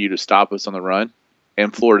daring you to stop us on the run,"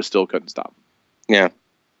 and Florida still couldn't stop them. Yeah.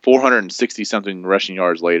 460-something rushing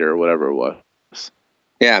yards later or whatever it was.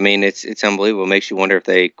 Yeah, I mean, it's unbelievable. It makes you wonder if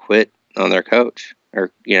they quit on their coach.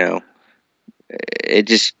 or it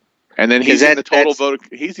just. And then he's getting the total vote.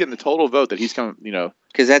 He's getting the total vote that he's coming.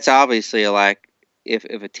 Because that's obviously a lack. If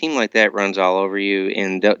a team like that runs all over you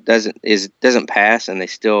and doesn't pass, and they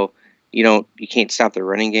still you can't stop the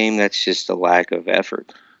running game, that's just a lack of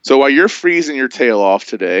effort. So while you're freezing your tail off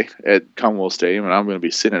today at Commonwealth Stadium, and I'm going to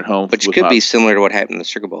be sitting at home, which could be similar to what happened in the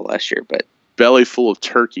Sugar Bowl last year, but belly full of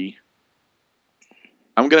turkey,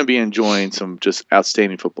 I'm going to be enjoying some just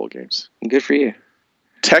outstanding football games. Good for you.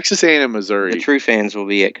 Texas A&M, Missouri. The true fans will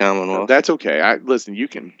be at Commonwealth. That's okay. Listen, you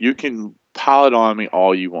can pile it on me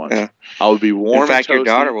all you want. Yeah. I will be warm. In fact, and your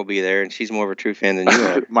daughter will be there, and she's more of a true fan than you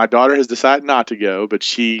are. My daughter has decided not to go, but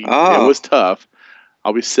it was tough.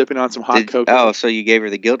 I'll be sipping on some hot cocoa. Oh, so you gave her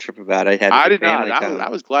the guilt trip about it? I did not. I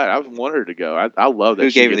was glad. I wanted her to go. I love that.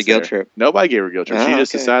 Who gave her the guilt trip? Nobody gave her a guilt trip. She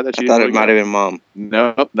just decided that she didn't. I thought it might have been Mom.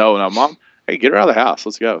 No, Mom. Hey, get her out of the house.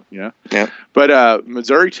 Let's go. Yeah. But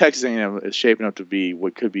Missouri, Texas A&M is shaping up to be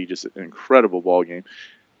what could be just an incredible ball game.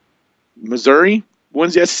 Missouri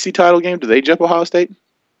wins the SEC title game. Do they jump Ohio State?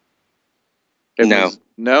 No.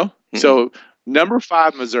 No? Mm-hmm. So, number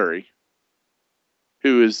 5, Missouri,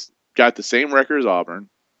 who has got the same record as Auburn.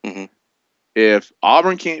 Mm-hmm. If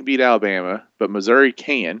Auburn can't beat Alabama, but Missouri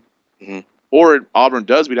can, mm-hmm. or Auburn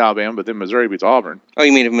does beat Alabama, but then Missouri beats Auburn. Oh,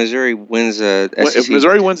 you mean if Missouri wins SEC? If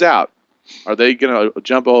Missouri wins out, are they going to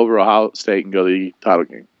jump over Ohio State and go to the title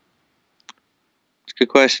game? It's a good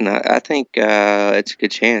question. I think it's a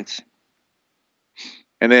good chance.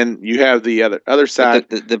 And then you have the other side.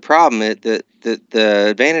 The problem is the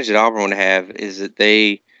advantage that Auburn would have is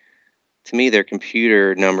that to me, their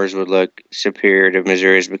computer numbers would look superior to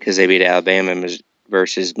Missouri's because they beat Alabama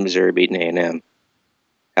versus Missouri beating A&M.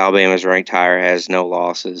 Alabama's ranked higher, has no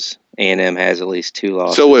losses. A&M has at least 2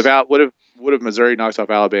 losses. So what if Missouri knocks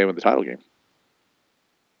off Alabama in the title game?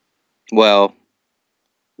 Well,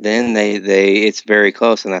 then it's very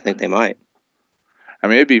close, and I think they might. I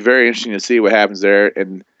mean, it'd be very interesting to see what happens there.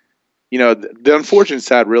 And, the unfortunate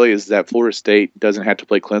side really is that Florida State doesn't have to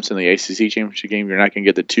play Clemson in the ACC championship game. You're not going to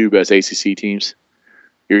get the 2 best ACC teams.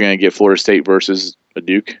 You're going to get Florida State versus a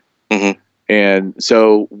Duke. Mm-hmm. And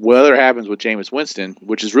so whatever happens with Jameis Winston,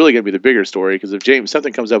 which is really going to be the bigger story, because if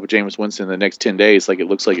something comes up with Jameis Winston in the next 10 days, like it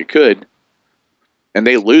looks like it could, and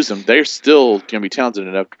they lose him, they're still going to be talented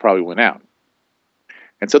enough to probably win out.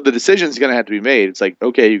 And so the decision is going to have to be made. It's like,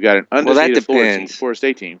 okay, you've got an undefeated Florida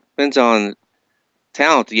State team. Depends on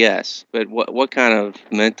talent, yes, but what kind of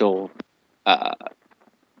mental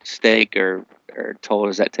stake or toll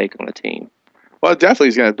does that take on the team? Well, it definitely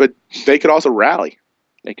is going to, but they could also rally.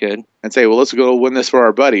 They could. And say, well, let's go win this for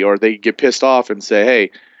our buddy. Or they get pissed off and say,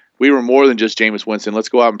 hey, we were more than just Jameis Winston. Let's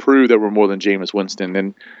go out and prove that we're more than Jameis Winston.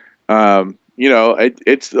 And,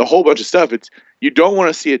 it's a whole bunch of stuff. You don't want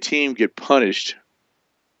to see a team get punished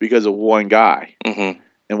because of one guy. Mm-hmm.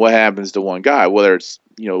 And what happens to one guy, whether it's,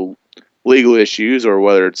 legal issues or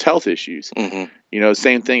whether it's health issues. Mm-hmm.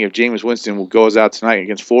 Same thing if Jameis Winston goes out tonight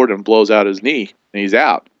against Florida and blows out his knee and he's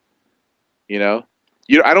out.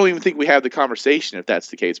 I don't even think we have the conversation if that's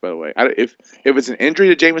the case, by the way. If it's an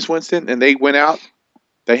injury to Jameis Winston and they went out,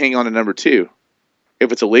 they hang on to number 2.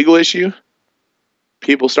 If it's a legal issue,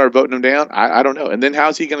 people start voting him down. I don't know. And then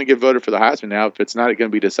how's he going to get voted for the Heisman now if it's not going to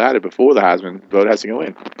be decided before the Heisman vote has to go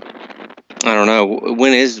in? I don't know.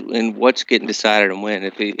 What's getting decided and when?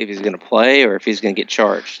 If he's going to play or if he's going to get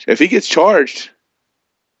charged? If he gets charged,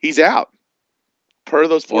 he's out. Per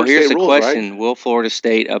those Florida State rules, here's the question. Right? Will Florida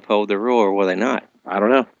State uphold the rule or will they not? I don't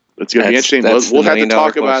know. It's going to be interesting. We'll have to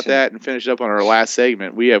talk about that and finish up on our last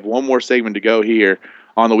segment. We have one more segment to go here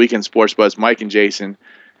on the Weekend Sports Buzz. Mike and Jason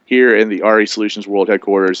here in the RE Solutions World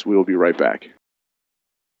Headquarters. We will be right back.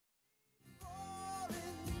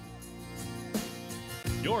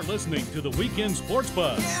 You're listening to the Weekend Sports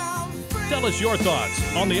Buzz. Tell us your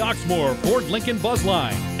thoughts on the Oxmoor Ford Lincoln Buzz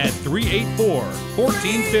Line at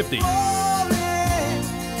 384-1450.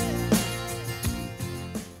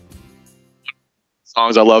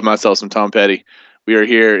 Songs I Love Myself, some Tom Petty. We are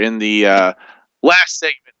here in the last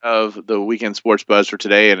segment of the Weekend Sports Buzz for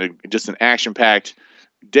today, and just an action-packed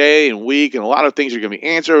day and week, and a lot of things are going to be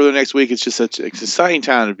answered over the next week. It's just such an exciting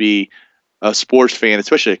time to be a sports fan,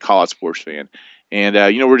 especially a college sports fan. And,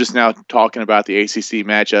 we're just now talking about the ACC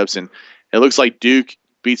matchups, and it looks like Duke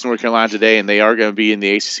beats North Carolina today, and they are going to be in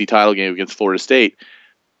the ACC title game against Florida State.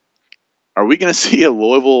 Are we going to see a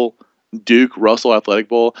Louisville Duke Russell Athletic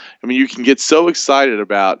Bowl? I mean, you can get so excited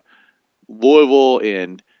about Louisville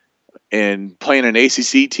and playing an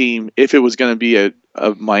ACC team if it was going to be a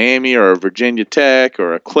Miami or a Virginia Tech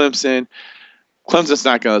or a Clemson. Clemson's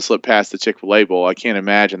not going to slip past the Chick-fil-A Bowl. I can't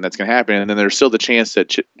imagine that's going to happen. And then there's still the chance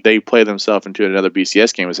that they play themselves into another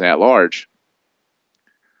BCS game as an at-large.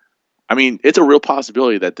 I mean, it's a real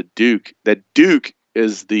possibility that Duke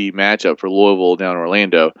is the matchup for Louisville down in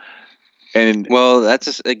Orlando. And well, that's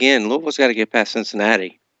just, again, Louisville's got to get past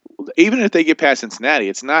Cincinnati. even if they get past Cincinnati,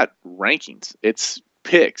 it's not rankings; it's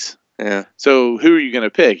picks. Yeah. So who are you going to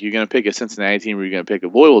pick? You're going to pick a Cincinnati team, or you're going to pick a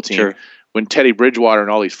Louisville team? Sure. When Teddy Bridgewater and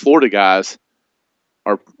all these Florida guys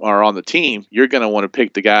are on the team, you're going to want to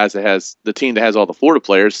pick the guys that has the team that has all the Florida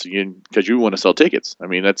players, because you want to sell tickets. I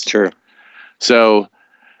mean, that's true. So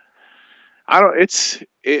I don't. I would think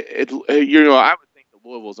the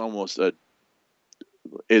Louisville is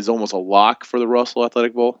almost a lock for the Russell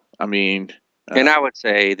Athletic Bowl. I mean, and I would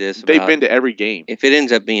say this: they've been to every game. If it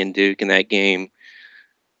ends up being Duke in that game,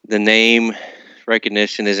 the name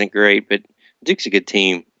recognition isn't great, but Duke's a good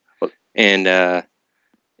team, and I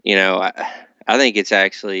think it's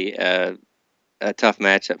actually a tough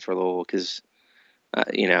matchup for Louisville because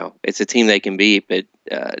it's a team they can beat, but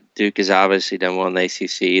Duke has obviously done well in the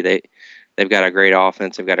ACC. They've got a great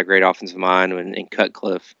offense. They've got a great offensive mind in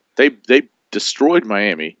Cutcliffe. They destroyed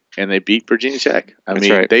Miami and they beat Virginia Tech. That's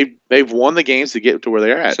right. They've won the games to get to where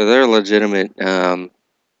they're at. So they're a legitimate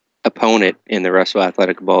opponent in the Russell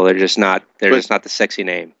Athletic Bowl. They're just not the sexy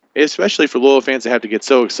name. Especially for Louisville fans that have to get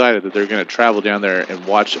so excited that they're going to travel down there and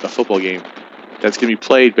watch a football game that's going to be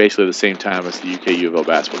played basically at the same time as the UK U of L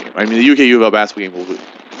basketball game. I mean, the UK U of L basketball game will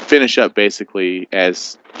finish up basically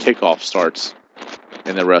as kickoff starts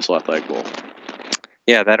in the Russell Athletic Bowl.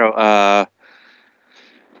 Yeah, that'll.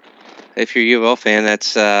 If you're a U of L fan,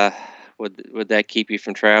 that's would that keep you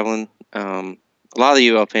from traveling? A lot of the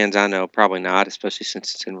U of L fans I know probably not, especially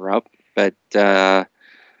since it's in Rupp. But that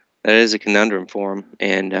is a conundrum for them.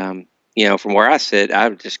 And from where I sit, I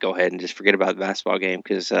would just go ahead and just forget about the basketball game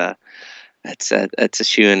because that's a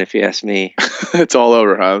shoo-in if you ask me. It's all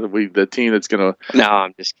over, huh? The team that's gonna. No,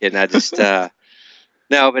 I'm just kidding. I just no,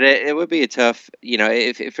 but it would be a tough.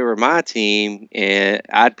 If it were my team, and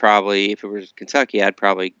I'd probably, if it was Kentucky, I'd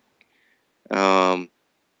probably. And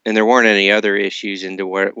there weren't any other issues into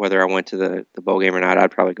whether I went to the bowl game or not.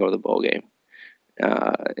 I'd probably go to the bowl game.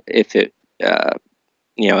 If it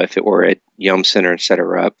were at Yum Center instead of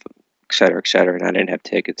Rupp, et cetera, and I didn't have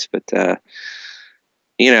tickets. But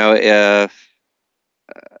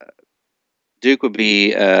Duke would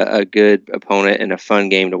be a good opponent and a fun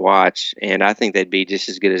game to watch, and I think they'd be just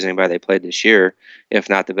as good as anybody they played this year, if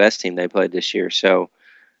not the best team they played this year. So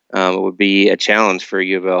it would be a challenge for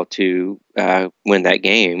U of L to win that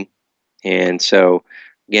game. And so,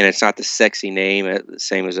 again, it's not the sexy name, the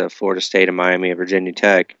same as a Florida State, a Miami, a Virginia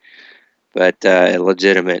Tech, but a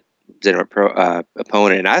legitimate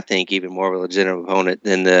opponent, and I think even more of a legitimate opponent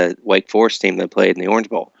than the Wake Forest team that played in the Orange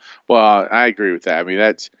Bowl. Well, I agree with that. I mean,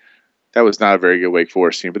 that was not a very good Wake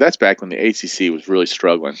Forest team, but that's back when the ACC was really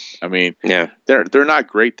struggling. I mean, yeah, they're not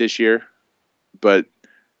great this year, but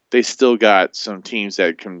they still got some teams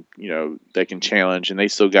that can challenge, and they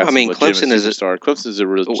still got. Clemson is Clemson's a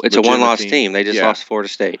real. It's a one-loss team. They just lost Florida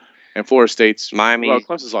State, and Florida State's Miami. Well,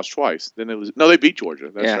 Clemson's lost twice. Then they beat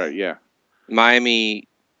Georgia. That's right. Yeah, Miami.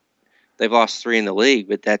 They've lost 3 in the league,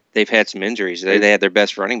 but they've had some injuries. They had their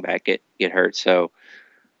best running back get hurt. So,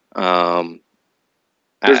 there's a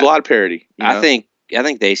lot of parity. I think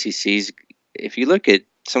the ACC's. If you look at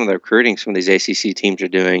some of the recruiting some of these ACC teams are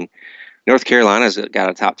doing. North Carolina's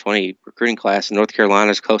got a top 20 recruiting class, and North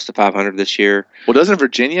Carolina's close to 500 this year. Well, doesn't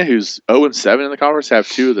Virginia, who's 0-7 in the conference, have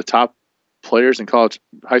 2 of the top players in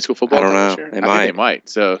high school football? I don't know. This year? I think they might.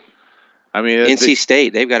 So, I mean, NC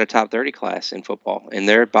State, they've got a top 30 class in football, and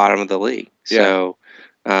they're bottom of the league. Yeah.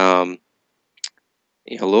 So,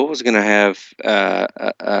 Louisville's going to have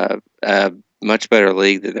a much better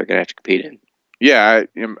league that they're going to have to compete in. Yeah,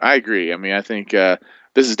 I agree. I mean, I think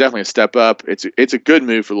this is definitely a step up. It's a good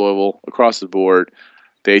move for Louisville across the board.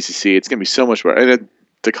 The ACC, it's going to be so much better. And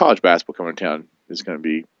the college basketball coming to town is going to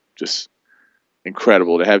be just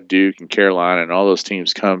incredible to have Duke and Carolina and all those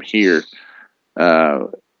teams come here. I'm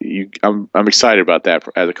excited about that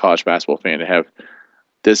as a college basketball fan to have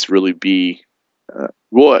this really be.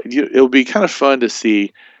 It'll be kind of fun to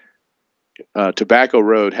see Tobacco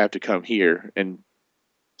Road have to come here and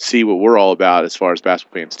see what we're all about as far as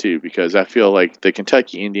basketball fans too, because I feel like the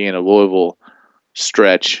Kentucky, Indiana, Louisville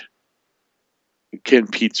stretch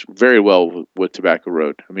competes very well with Tobacco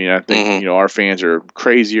Road. I mean, I think our fans are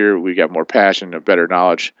crazier. We got more passion, a better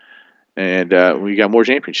knowledge, and we got more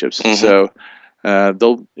championships. So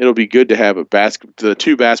it'll be good to have the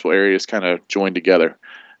 2 basketball areas kind of joined together.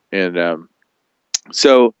 And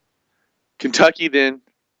so Kentucky, then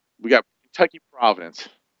we got Kentucky Providence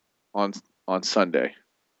on Sunday.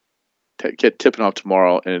 Get tipping off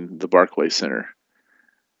tomorrow in the Barclays Center.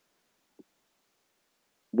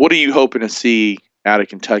 What are you hoping to see out of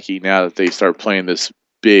Kentucky now that they start playing this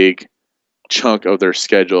big chunk of their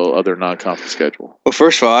schedule, of their non-conference schedule? Well,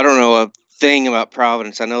 first of all, I don't know a thing about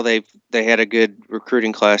Providence. I know they had a good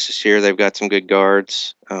recruiting class this year. They've got some good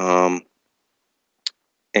guards, and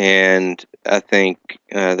I think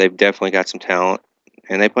they've definitely got some talent.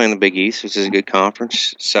 And they play in the Big East, which is a good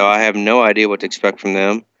conference. So I have no idea what to expect from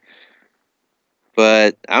them.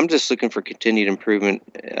 But I'm just looking for continued improvement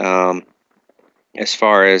as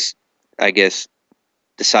far as, I guess,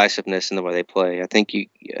 decisiveness in the way they play. I think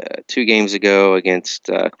 2 games ago against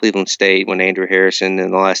Cleveland State, when Andrew Harrison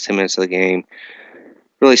in the last 10 minutes of the game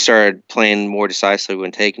really started playing more decisively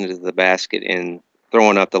when taking it to the basket and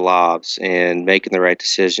throwing up the lobs and making the right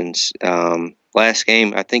decisions. Last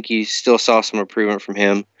game, I think you still saw some improvement from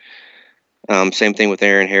him. Same thing with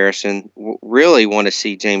Aaron Harrison. Really want to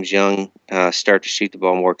see James Young start to shoot the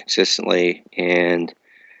ball more consistently and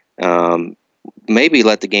maybe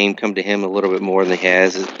let the game come to him a little bit more than he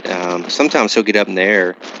has. Sometimes he'll get up in the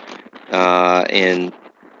air and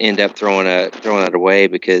end up throwing it away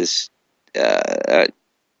because a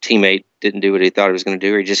teammate didn't do what he thought he was going to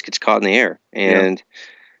do, or he just gets caught in the air. And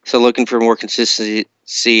so looking for more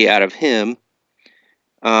consistency out of him.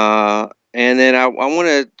 And then I want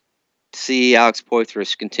to see Alex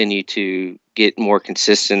Poythress continue to get more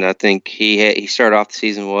consistent. I think he started off the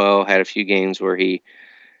season well, had a few games where he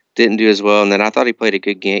didn't do as well, and then I thought he played a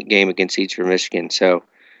good game against Eastern Michigan. So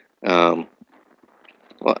I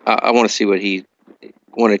want to see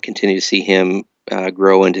want to continue to see him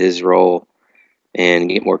grow into his role and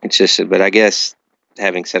get more consistent. But I guess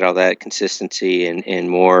having said all that, consistency and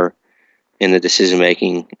more in the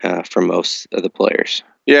decision-making from most of the players.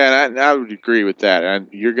 Yeah, and I would agree with that. And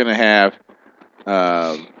you're going to have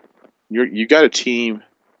you got a team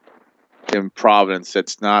in Providence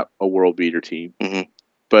that's not a world beater team,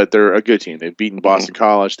 but they're a good team. They've beaten Boston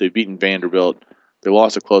College. They've beaten Vanderbilt. They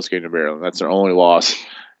lost a close game to Maryland. That's their only loss.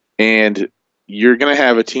 And you're going to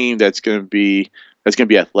have a team that's going to be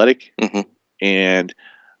athletic and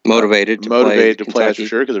motivated to play, that's for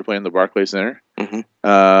sure, because they're playing the Barclays Center. And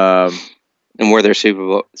we're their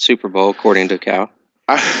Super Bowl according to Cal.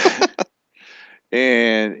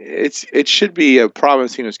 And it should be a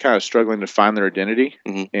Providence team that's kind of struggling to find their identity,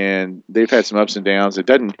 and they've had some ups and downs. It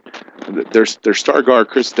doesn't. Their star guard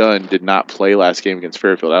Chris Dunn did not play last game against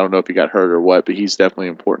Fairfield. I don't know if he got hurt or what, but he's definitely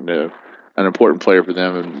an important player for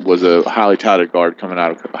them, and was a highly touted guard coming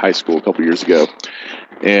out of high school a couple years ago.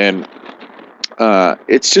 And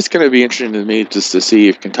it's just going to be interesting to me just to see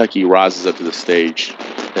if Kentucky rises up to the stage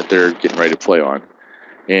that they're getting ready to play on.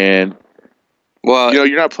 And well,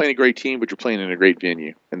 you're not playing a great team, but you're playing in a great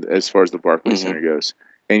venue, and as far as the Barclays Center goes.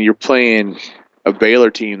 And you're playing a Baylor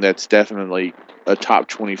team that's definitely a top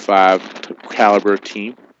 25 caliber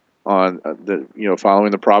team on following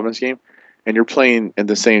the Providence game, and you're playing in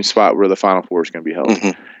the same spot where the Final Four is going to be held.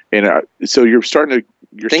 And so you're starting to.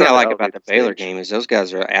 The thing I like about the Baylor game is those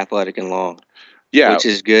guys are athletic and long. Yeah, which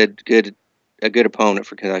is a good opponent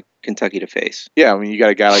for Kentucky to face. Yeah, I mean, you got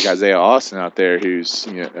a guy like Isaiah Austin out there who's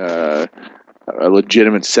a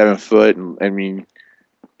legitimate 7 foot, and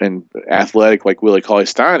athletic like Willie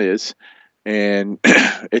Cauley-Stein is, and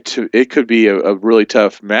it could be a really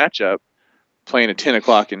tough matchup playing at 10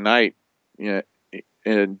 o'clock at night, down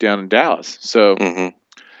in Dallas. So,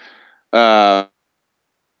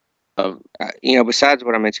 besides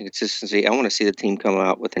what I mentioned, consistency, I want to see the team come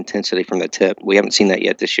out with intensity from the tip. We haven't seen that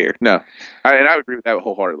yet this year. No, and I would agree with that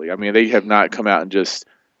wholeheartedly. I mean, they have not come out and just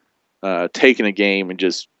taken a game and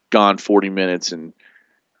just gone 40 minutes, and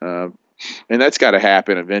that's got to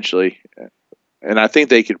happen eventually. And I think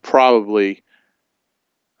they could probably,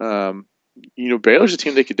 Baylor's a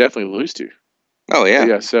team they could definitely lose to. Oh yeah,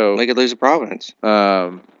 yeah. So they could lose to Providence.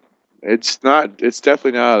 It's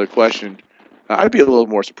definitely not out of the question. I'd be a little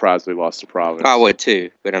more surprised they lost to Providence. I would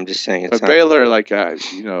too, but I'm just saying. But Baylor,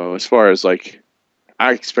 as far as I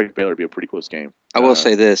expect Baylor to be a pretty close game. I will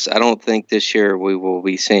say this: I don't think this year we will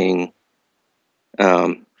be seeing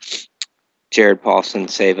Jared Paulson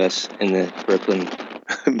save us in the Brooklyn.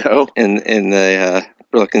 No. In the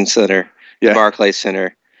Brooklyn Center, the Barclays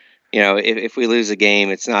Center. If we lose a game,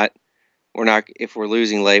 if we're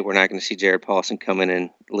losing late, we're not going to see Jared Paulson come in and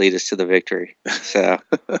lead us to the victory. So,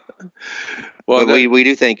 we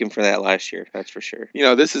do thank him for that last year. That's for sure.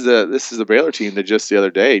 This is a Baylor team that just the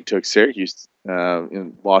other day took Syracuse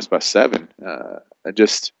and lost by 7.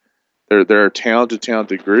 They're a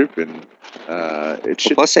talented group, and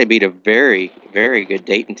plus they beat a very, very good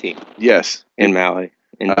Dayton team. Yes, in Maui.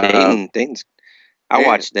 And Dayton's. I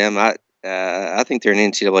watched them. I think they're an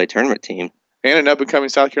NCAA tournament team and an up and coming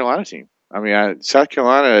South Carolina team. I mean, South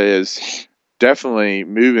Carolina is definitely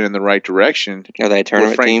moving in the right direction. Are they a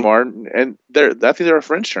tournament with Frank team? Martin, and I think they're a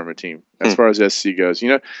French tournament team as far as the SEC goes.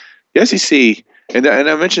 The SEC, and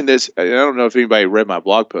I mentioned this. I don't know if anybody read my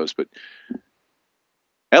blog post, but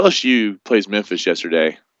LSU plays Memphis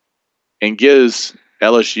yesterday, and gives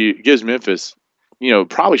Memphis.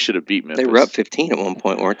 Probably should have beat Memphis. They were up 15 at one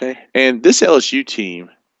point, weren't they? And this LSU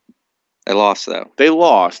team, they lost though. They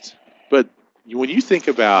lost, but when you think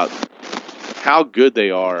about how good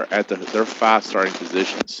they are at their 5 starting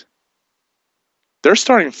positions, their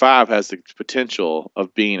starting 5 has the potential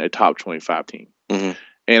of being a top 25 team. Mm-hmm.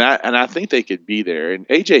 And I think they could be there. And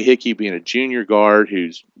A.J. Hickey being a junior guard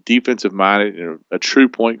who's defensive minded, a true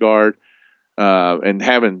point guard, and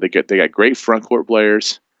they got great front court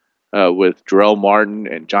players with Jarrell Martin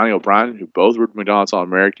and Johnny O'Brien, who both were McDonald's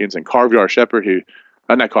All-Americans, and Carviar Shepherd,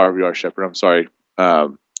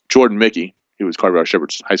 Jordan Mickey, who was Carviar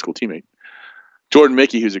Shepherd's high school teammate. Jordan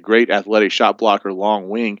Mickey, who's a great athletic shot blocker, long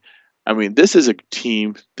wing. I mean, this is a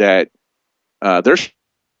team that their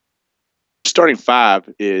starting 5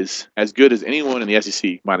 is as good as anyone in the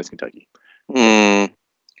SEC minus Kentucky.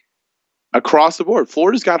 Across the board,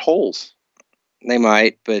 Florida's got holes. They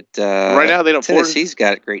might, but right now they don't. Tennessee's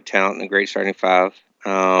got great talent and a great starting 5.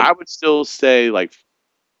 I would still say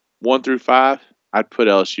 1 through 5. I'd put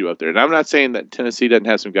LSU up there, and I'm not saying that Tennessee doesn't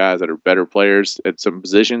have some guys that are better players at some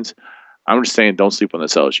positions. I'm just saying don't sleep on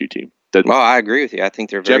this LSU team. Well, I agree with you. I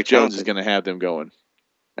think they're very Jeff Jones talented. is going to have them going.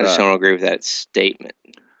 I just don't agree with that statement.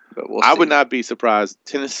 But we'll see. I would not be surprised.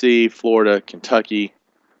 Tennessee, Florida, Kentucky,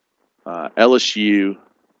 LSU,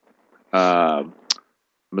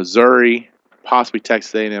 Missouri, possibly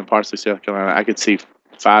Texas A&M, possibly South Carolina. I could see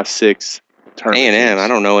 5, 6 tournament A&M. teams. I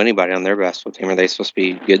don't know anybody on their basketball team. Are they supposed to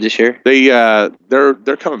be good this year?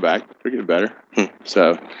 They're coming back. They're getting better.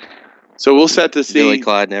 So we'll set to see. Billy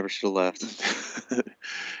Clyde never should have left.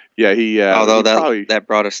 Yeah, he. Although that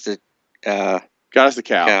brought us to. Got us to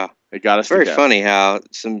Cal. It got us. It's very funny how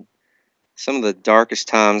some of the darkest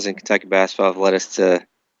times in Kentucky basketball have led us to,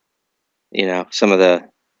 some of the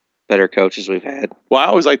better coaches we've had. Well, I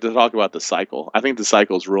always like to talk about the cycle. I think the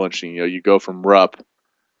cycle is real interesting. You go from Rupp,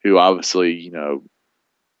 who obviously,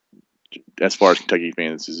 as far as Kentucky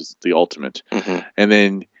fans, is the ultimate, and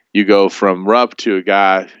then you go from Rupp to a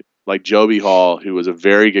guy like Joby Hall, who was a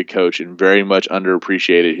very good coach and very much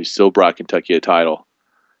underappreciated, who still brought Kentucky a title,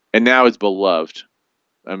 and now is beloved.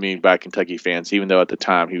 I mean, by Kentucky fans, even though at the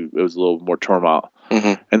time it was a little more turmoil.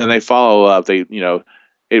 And then they follow up. It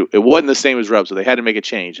wasn't the same as Rupp, so they had to make a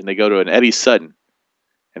change, and they go to an Eddie Sutton,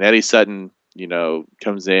 and Eddie Sutton,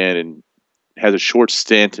 comes in and has a short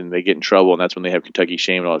stint, and they get in trouble, and that's when they have Kentucky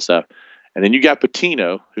shame and all that stuff. And then you got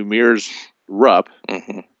Pitino, who mirrors Rupp.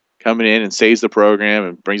 Coming in and saves the program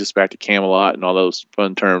and brings us back to Camelot and all those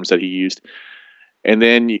fun terms that he used. And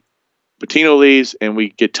then Pitino leaves and we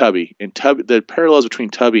get Tubby. And the parallels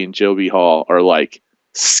between Tubby and Joby Hall are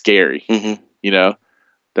scary.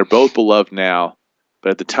 They're both beloved now,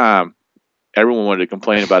 but at the time, everyone wanted to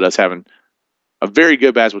complain about us having a very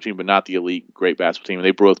good basketball team, but not the elite great basketball team. And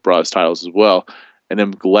they both brought us titles as well. And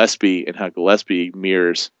then Gillespie and how Gillespie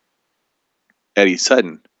mirrors Eddie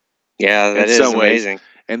Sutton. Yeah, that is amazing.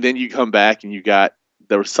 And then you come back and you got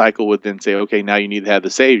the cycle would then say, okay, now you need to have the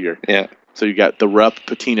savior. Yeah. So you got the Rupp,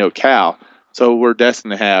 Pitino, Cal. So we're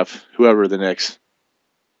destined to have whoever the next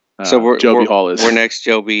Joby Hall is. We're next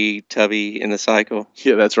Joby, Tubby in the cycle.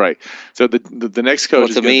 Yeah, that's right. So the next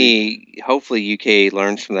coach. Well, to me, hopefully UK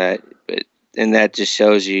learns from that, and that just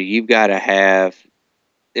shows you've got to have,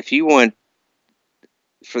 if you want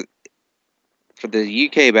for the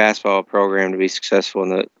UK basketball program to be successful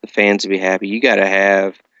and the fans to be happy, you got to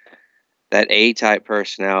have that A-type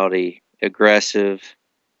personality, aggressive.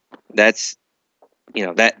 That's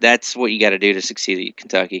what you got to do to succeed at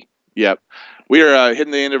Kentucky. Yep. We are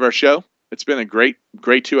hitting the end of our show. It's been a great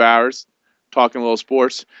 2 hours talking a little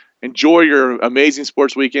sports. Enjoy your amazing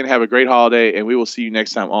sports weekend. Have a great holiday, and we will see you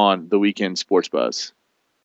next time on the Weekend Sports Buzz.